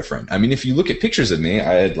completely different. I mean, if you look at pictures of me,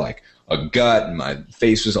 I had, like, a gut, and my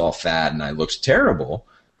face was all fat, and I looked terrible.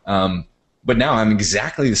 But now I'm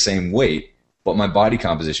exactly the same weight, but my body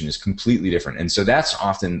composition is completely different. And so that's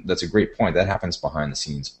a great point. That happens behind the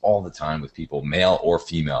scenes all the time with people, male or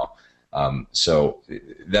female. So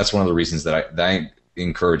that's one of the reasons that I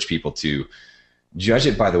encourage people to judge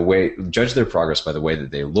their progress by the way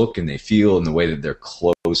that they look and they feel and the way that their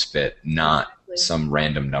clothes fit, not some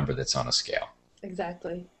random number that's on a scale.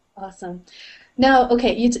 Exactly. Awesome. Now,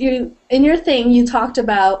 okay, you in your thing, you talked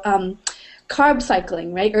about carb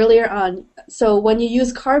cycling, right, earlier on. So when you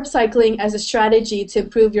use carb cycling as a strategy to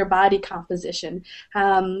improve your body composition,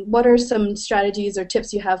 what are some strategies or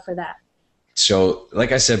tips you have for that? So,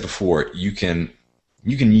 like I said before, you can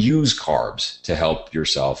use carbs to help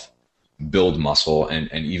yourself build muscle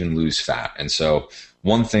and even lose fat. And so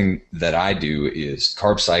one thing that I do is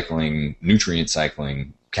carb cycling, nutrient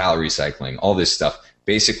cycling, calorie cycling, all this stuff.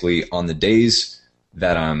 Basically, on the days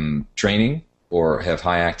that I'm training or have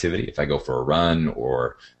high activity, if I go for a run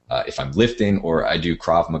or if I'm lifting, or I do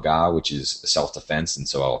Krav Maga, which is self-defense, and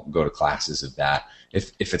so I'll go to classes of that.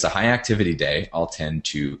 If it's a high activity day, I'll tend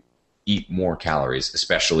to eat more calories,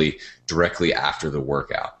 especially directly after the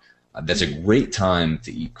workout. That's a great time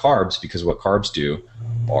to eat carbs because what carbs do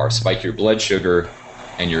are spike your blood sugar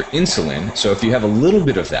and your insulin. So if you have a little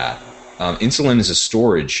bit of that, insulin is a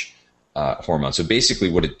storage hormone. So basically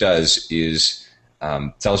what it does is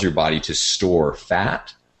tells your body to store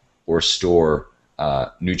fat or store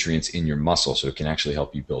nutrients in your muscle, so it can actually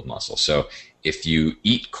help you build muscle. So if you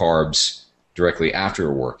eat carbs directly after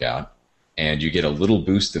a workout and you get a little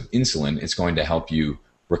boost of insulin, it's going to help you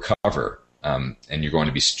recover. And you're going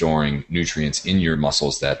to be storing nutrients in your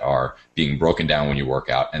muscles that are being broken down when you work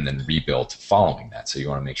out and then rebuilt following that. So you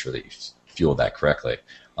want to make sure that you fuel that correctly.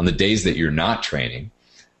 On the days that you're not training,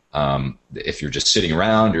 if you're just sitting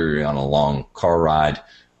around or you're on a long car ride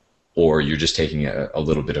or you're just taking a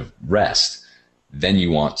little bit of rest, then you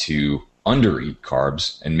want to undereat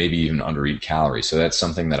carbs and maybe even undereat calories. So that's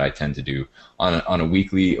something that I tend to do on a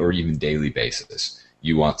weekly or even daily basis.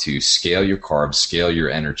 You want to scale your carbs, scale your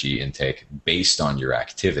energy intake based on your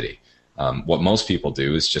activity. What most people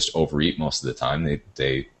do is just overeat most of the time.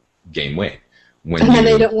 They gain weight. And then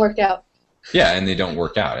they don't work out. Yeah, and they don't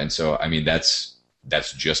work out. And so, I mean, that's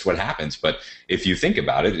just what happens. But if you think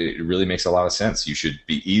about it, it really makes a lot of sense. You should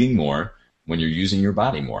be eating more when you're using your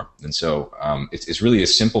body more. And so it's really a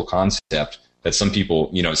simple concept that some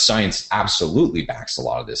people, science absolutely backs a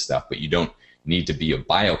lot of this stuff, but you don't need to be a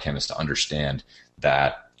biochemist to understand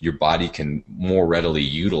that your body can more readily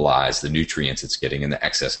utilize the nutrients it's getting and the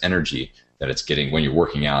excess energy that it's getting when you're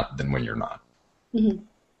working out than when you're not. Mm-hmm.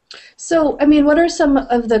 So, I mean, what are some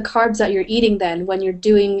of the carbs that you're eating then when you're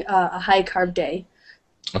doing a high carb day?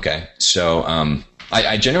 Okay, so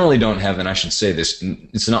I generally don't have, and I should say this,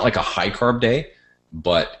 it's not like a high carb day,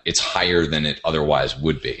 but it's higher than it otherwise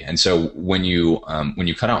would be. And so when you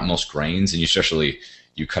cut out most grains, and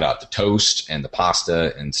you cut out the toast and the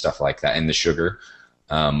pasta and stuff like that and the sugar,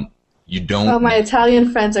 you don't... Oh, my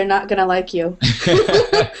Italian friends are not going to like you.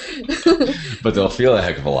 But they'll feel a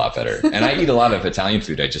heck of a lot better. And I eat a lot of Italian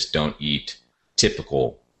food. I just don't eat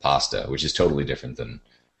typical pasta, which is totally different than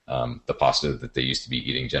the pasta that they used to be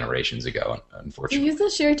eating generations ago, unfortunately. Do you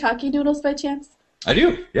use the shirataki noodles by chance? I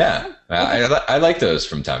do, yeah. I like those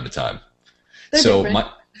from time to time. They're different.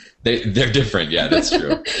 They're different, yeah, that's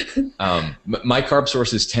true. My carb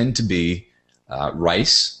sources tend to be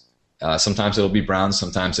rice. Sometimes it'll be brown,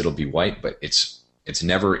 sometimes it'll be white, but it's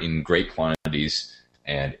never in great quantities,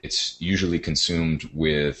 and it's usually consumed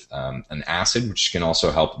with an acid, which can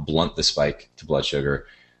also help blunt the spike to blood sugar.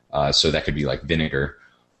 So that could be like vinegar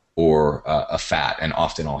or a fat, and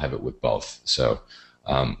often I'll have it with both. So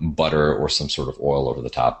butter or some sort of oil over the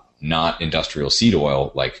top, not industrial seed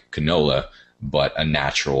oil like canola, but a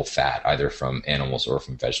natural fat, either from animals or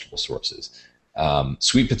from vegetable sources.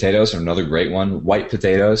 Sweet potatoes are another great one. White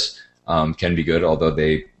potatoes can be good, although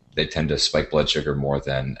they tend to spike blood sugar more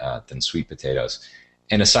than sweet potatoes.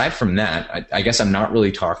 And aside from that, I guess I'm not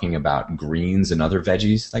really talking about greens and other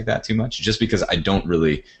veggies like that too much, just because I don't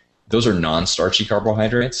really, those are non-starchy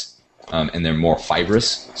carbohydrates, and they're more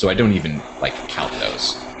fibrous, so I don't even count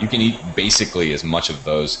those. You can eat basically as much of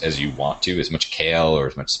those as you want to, as much kale or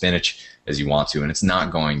as much spinach as you want to, and it's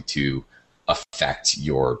not going to affect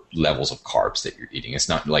your levels of carbs that you're eating. It's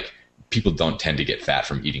not like people don't tend to get fat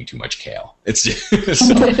from eating too much kale. It's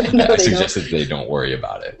so No, I suggest that they don't worry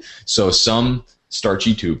about it. So some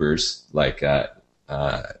starchy tubers, like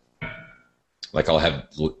I'll have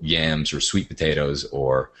yams or sweet potatoes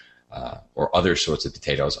or other sorts of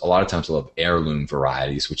potatoes. A lot of times I'll have heirloom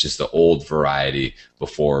varieties, which is the old variety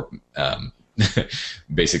before,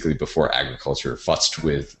 basically before agriculture futzed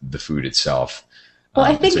with the food itself. Well,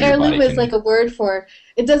 I think heirloom is like a word for,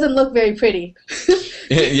 it doesn't look very pretty.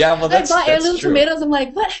 Yeah, well, that's true. I bought heirloom tomatoes. I'm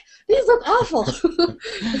like, what? These look awful.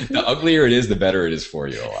 The uglier it is, the better it is for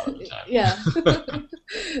you a lot of the time. Yeah.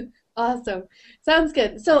 Awesome. Sounds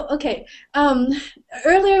good. So, okay.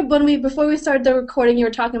 Earlier, before we started the recording, you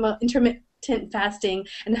were talking about intermittent fasting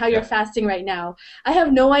and how you're fasting right now. I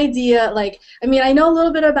have no idea. I know a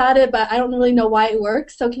little bit about it, but I don't really know why it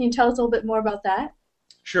works. So, can you tell us a little bit more about that?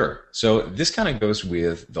 Sure. So this kind of goes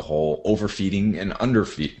with the whole overfeeding and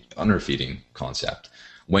underfeeding concept.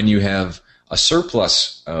 When you have a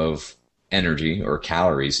surplus of energy or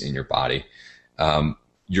calories in your body,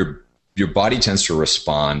 your body tends to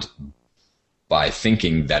respond by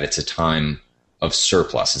thinking that it's a time of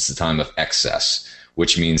surplus. It's a time of excess,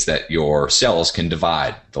 which means that your cells can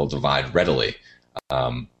divide. They'll divide readily.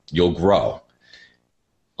 You'll grow.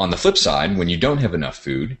 On the flip side, when you don't have enough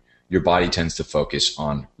food, your body tends to focus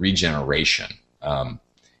on regeneration.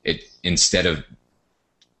 Instead of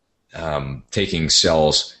taking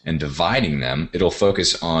cells and dividing them, it'll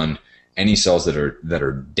focus on any cells that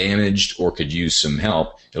are damaged or could use some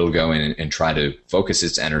help, it'll go in and try to focus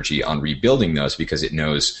its energy on rebuilding those, because it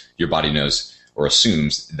knows, your body knows or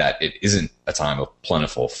assumes that it isn't a time of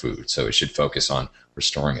plentiful food. So it should focus on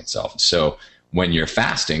restoring itself. So when you're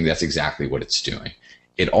fasting, that's exactly what it's doing.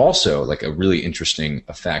 It also, like, a really interesting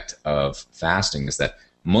effect of fasting is that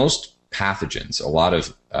most pathogens, a lot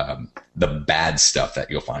of the bad stuff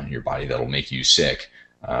that you'll find in your body that'll make you sick,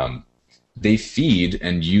 they feed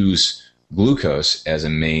and use glucose as a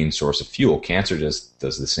main source of fuel. Cancer does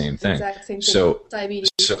the same thing. Exact same thing. So diabetes,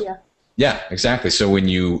 yeah, exactly. So when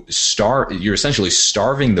you you're essentially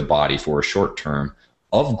starving the body for a short term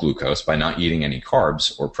of glucose by not eating any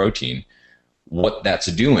carbs or protein. What that's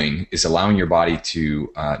doing is allowing your body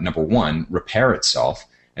to, number one, repair itself,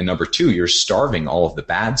 and number two, you're starving all of the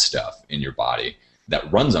bad stuff in your body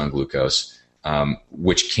that runs on glucose,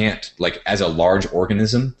 which can't, like, as a large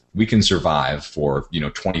organism, we can survive for,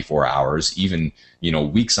 24 hours, even,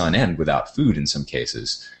 weeks on end without food in some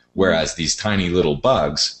cases, whereas these tiny little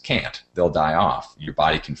bugs can't. They'll die off. Your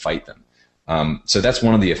body can fight them. So that's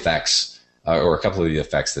one of the effects, or a couple of the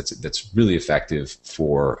effects that's really effective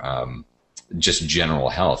for just general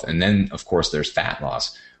health. And then, of course, there's fat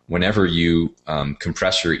loss. Whenever you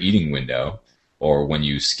compress your eating window, or when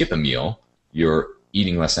you skip a meal, you're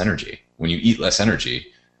eating less energy. When you eat less energy,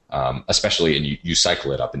 especially, and you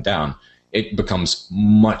cycle it up and down, it becomes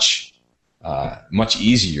much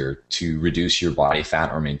easier to reduce your body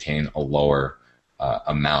fat or maintain a lower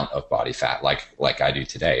amount of body fat, like I do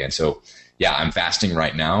today. And so, yeah, I'm fasting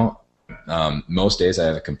right now. Most days I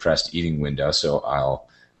have a compressed eating window, so I'll,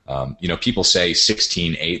 people say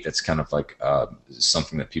 16-8. That's kind of like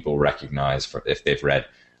something that people recognize if they've read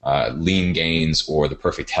Lean Gains or The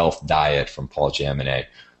Perfect Health Diet from Paul Jaminet.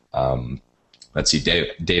 Let's see,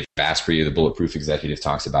 Dave Asprey, the Bulletproof Executive,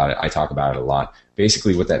 talks about it. I talk about it a lot.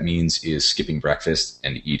 Basically, what that means is skipping breakfast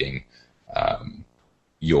and eating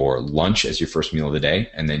your lunch as your first meal of the day,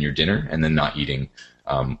 and then your dinner, and then not eating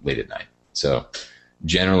late at night. So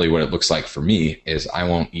generally what it looks like for me is I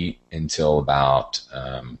won't eat until about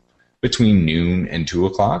between noon and 2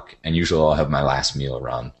 o'clock, and usually I'll have my last meal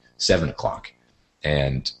around 7 o'clock.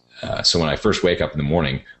 And so when I first wake up in the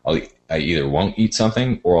morning, I either won't eat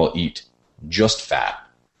something or I'll eat just fat,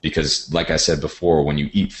 because like I said before, when you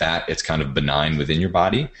eat fat, it's kind of benign within your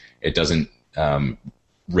body. It doesn't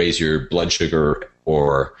raise your blood sugar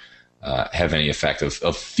or have any effect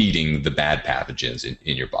of feeding the bad pathogens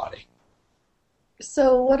in your body.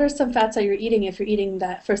 So what are some fats that you're eating if you're eating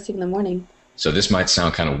that first thing in the morning? So this might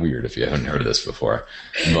sound kind of weird if you haven't heard of this before,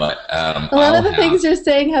 but a lot of the things you're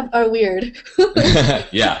saying are weird.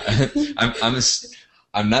 Yeah,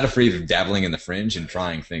 I'm not afraid of dabbling in the fringe and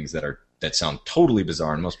trying things that sound totally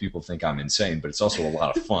bizarre, and most people think I'm insane, but it's also a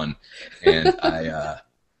lot of fun, and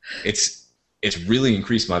it's really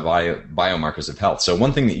increased my biomarkers of health. So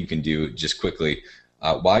one thing that you can do just quickly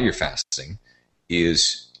while you're fasting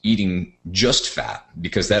is eating just fat,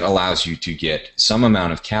 because that allows you to get some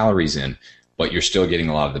amount of calories in, but you're still getting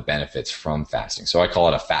a lot of the benefits from fasting. So I call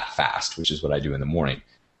it a fat fast, which is what I do in the morning.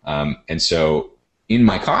 And so in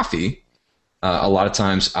my coffee, a lot of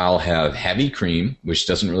times I'll have heavy cream, which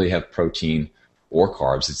doesn't really have protein or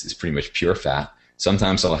carbs. It's pretty much pure fat.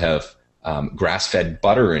 Sometimes I'll have grass-fed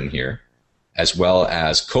butter in here, as well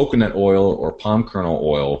as coconut oil or palm kernel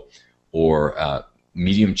oil, or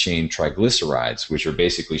medium-chain triglycerides, which are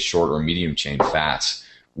basically short or medium-chain fats,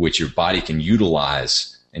 which your body can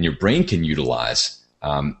utilize and your brain can utilize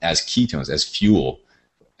as ketones, as fuel,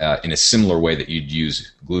 in a similar way that you'd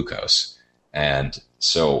use glucose. And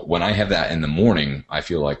so when I have that in the morning, I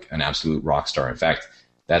feel like an absolute rock star. In fact,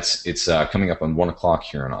 it's coming up on 1 o'clock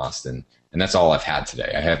here in Austin, and that's all I've had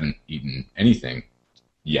today. I haven't eaten anything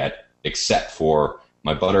yet except for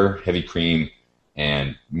my butter, heavy cream,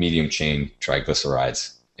 and medium chain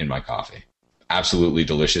triglycerides in my coffee. Absolutely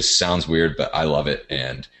delicious. Sounds weird, but I love it,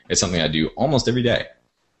 and it's something I do almost every day.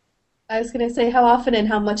 I was going to say, how often and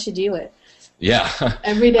how much you do it? Yeah.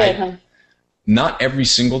 Every day, huh? Not every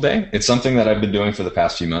single day. It's something that I've been doing for the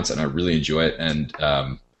past few months, and I really enjoy it, and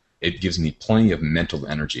it gives me plenty of mental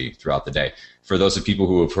energy throughout the day. For those of people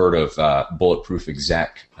who have heard of Bulletproof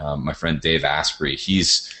Exec, my friend Dave Asprey,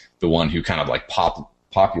 he's the one who kind of like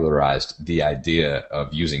popularized the idea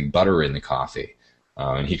of using butter in the coffee,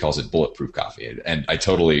 and he calls it bulletproof coffee. And I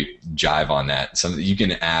totally jive on that. You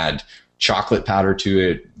can add chocolate powder to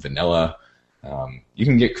it, vanilla. You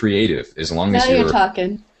can get creative as long as you're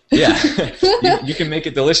talking. Yeah, you can make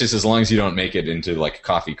it delicious as long as you don't make it into like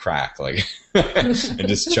coffee crack, like and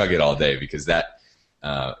just chug it all day, because that,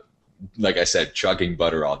 like I said, chugging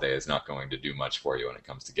butter all day is not going to do much for you when it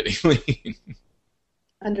comes to getting lean.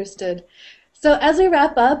 Understood. So as we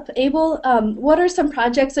wrap up, Abel, what are some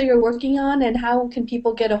projects that you're working on, and how can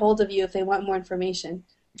people get a hold of you if they want more information?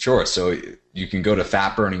 Sure. So you can go to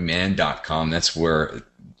fatburningman.com. That's where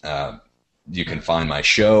you can find my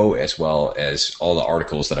show as well as all the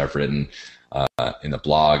articles that I've written in the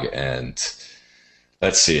blog. And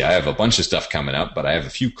let's see, I have a bunch of stuff coming up, but I have a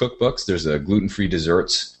few cookbooks. There's a gluten-free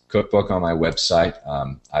desserts cookbook on my website.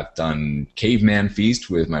 I've done Caveman Feast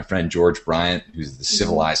with my friend George Bryant, who's the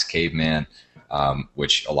civilized caveman,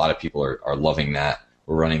 which a lot of people are loving that.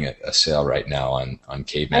 We're running a sale right now on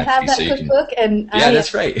Caveman Feast. I have that cookbook, and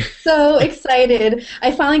that's right. So excited.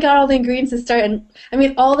 I finally got all the ingredients to start, and I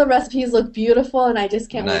mean, all the recipes look beautiful, and I just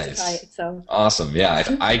can't wait to try it. So awesome.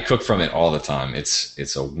 Yeah, I cook from it all the time.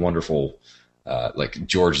 It's a wonderful, like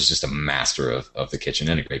George is just a master of the kitchen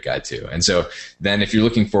and a great guy too. And so then if you're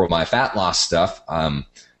looking for my fat loss stuff, I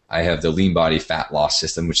have the Lean Body Fat Loss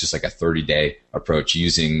System, which is like a 30-day approach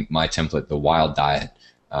using my template, the Wild Diet,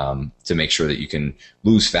 to make sure that you can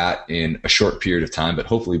lose fat in a short period of time, but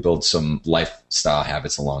hopefully build some lifestyle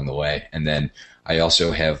habits along the way. And then I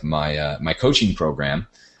also have my my coaching program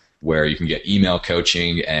where you can get email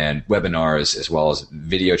coaching and webinars as well as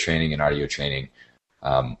video training and audio training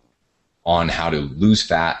on how to lose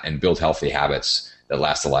fat and build healthy habits that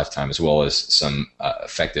last a lifetime, as well as some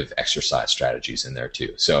effective exercise strategies in there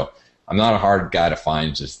too. So I'm not a hard guy to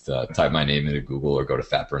find. Just type my name into Google or go to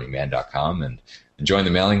fatburningman.com and join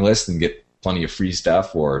the mailing list and get plenty of free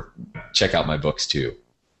stuff, or check out my books too.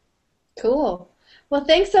 Cool. Well,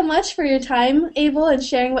 thanks so much for your time, Abel, and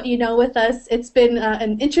sharing what you know with us. It's been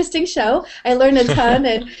an interesting show. I learned a ton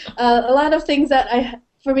and a lot of things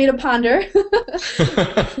for me to ponder.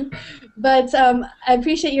 But I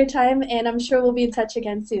appreciate your time, and I'm sure we'll be in touch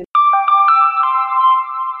again soon.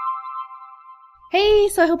 Hey,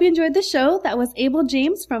 so I hope you enjoyed the show. That was Abel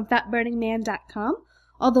James from fatburningman.com.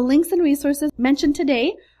 All the links and resources mentioned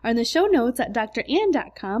today are in the show notes at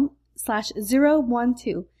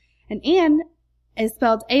drann.com/012. And Ann is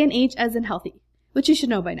spelled A-N-H as in healthy, which you should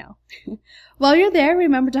know by now. While you're there,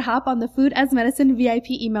 remember to hop on the Food as Medicine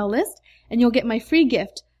VIP email list, and you'll get my free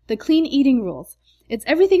gift, the Clean Eating Rules. It's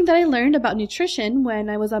everything that I learned about nutrition when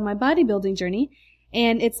I was on my bodybuilding journey,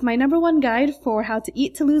 and it's my #1 guide for how to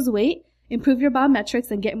eat to lose weight, improve your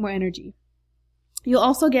biometrics, and get more energy. You'll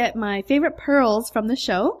also get my favorite pearls from the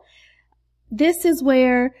show. This is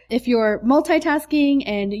where if you're multitasking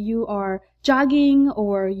and you are jogging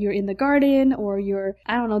or you're in the garden or you're,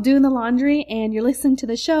 doing the laundry and you're listening to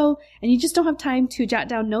the show and you just don't have time to jot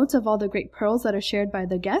down notes of all the great pearls that are shared by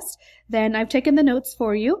the guest, then I've taken the notes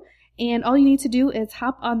for you, and all you need to do is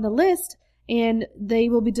hop on the list and they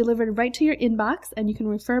will be delivered right to your inbox, and you can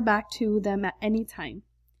refer back to them at any time.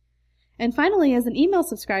 And finally, as an email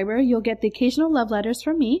subscriber, you'll get the occasional love letters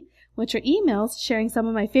from me, which are emails sharing some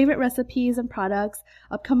of my favorite recipes and products,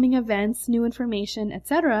 upcoming events, new information,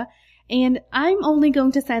 etc. And I'm only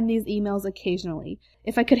going to send these emails occasionally.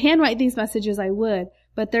 If I could handwrite these messages, I would,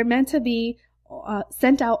 but they're meant to be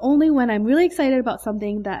sent out only when I'm really excited about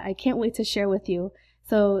something that I can't wait to share with you.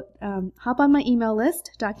 So hop on my email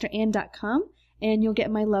list, drann.com, and you'll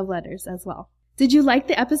get my love letters as well. Did you like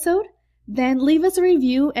the episode? Then leave us a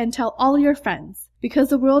review and tell all your friends, because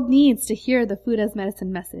the world needs to hear the Food as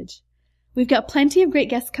Medicine message. We've got plenty of great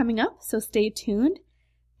guests coming up, so stay tuned.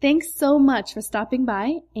 Thanks so much for stopping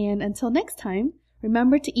by, and until next time,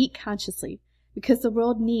 remember to eat consciously, because the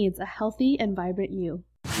world needs a healthy and vibrant you.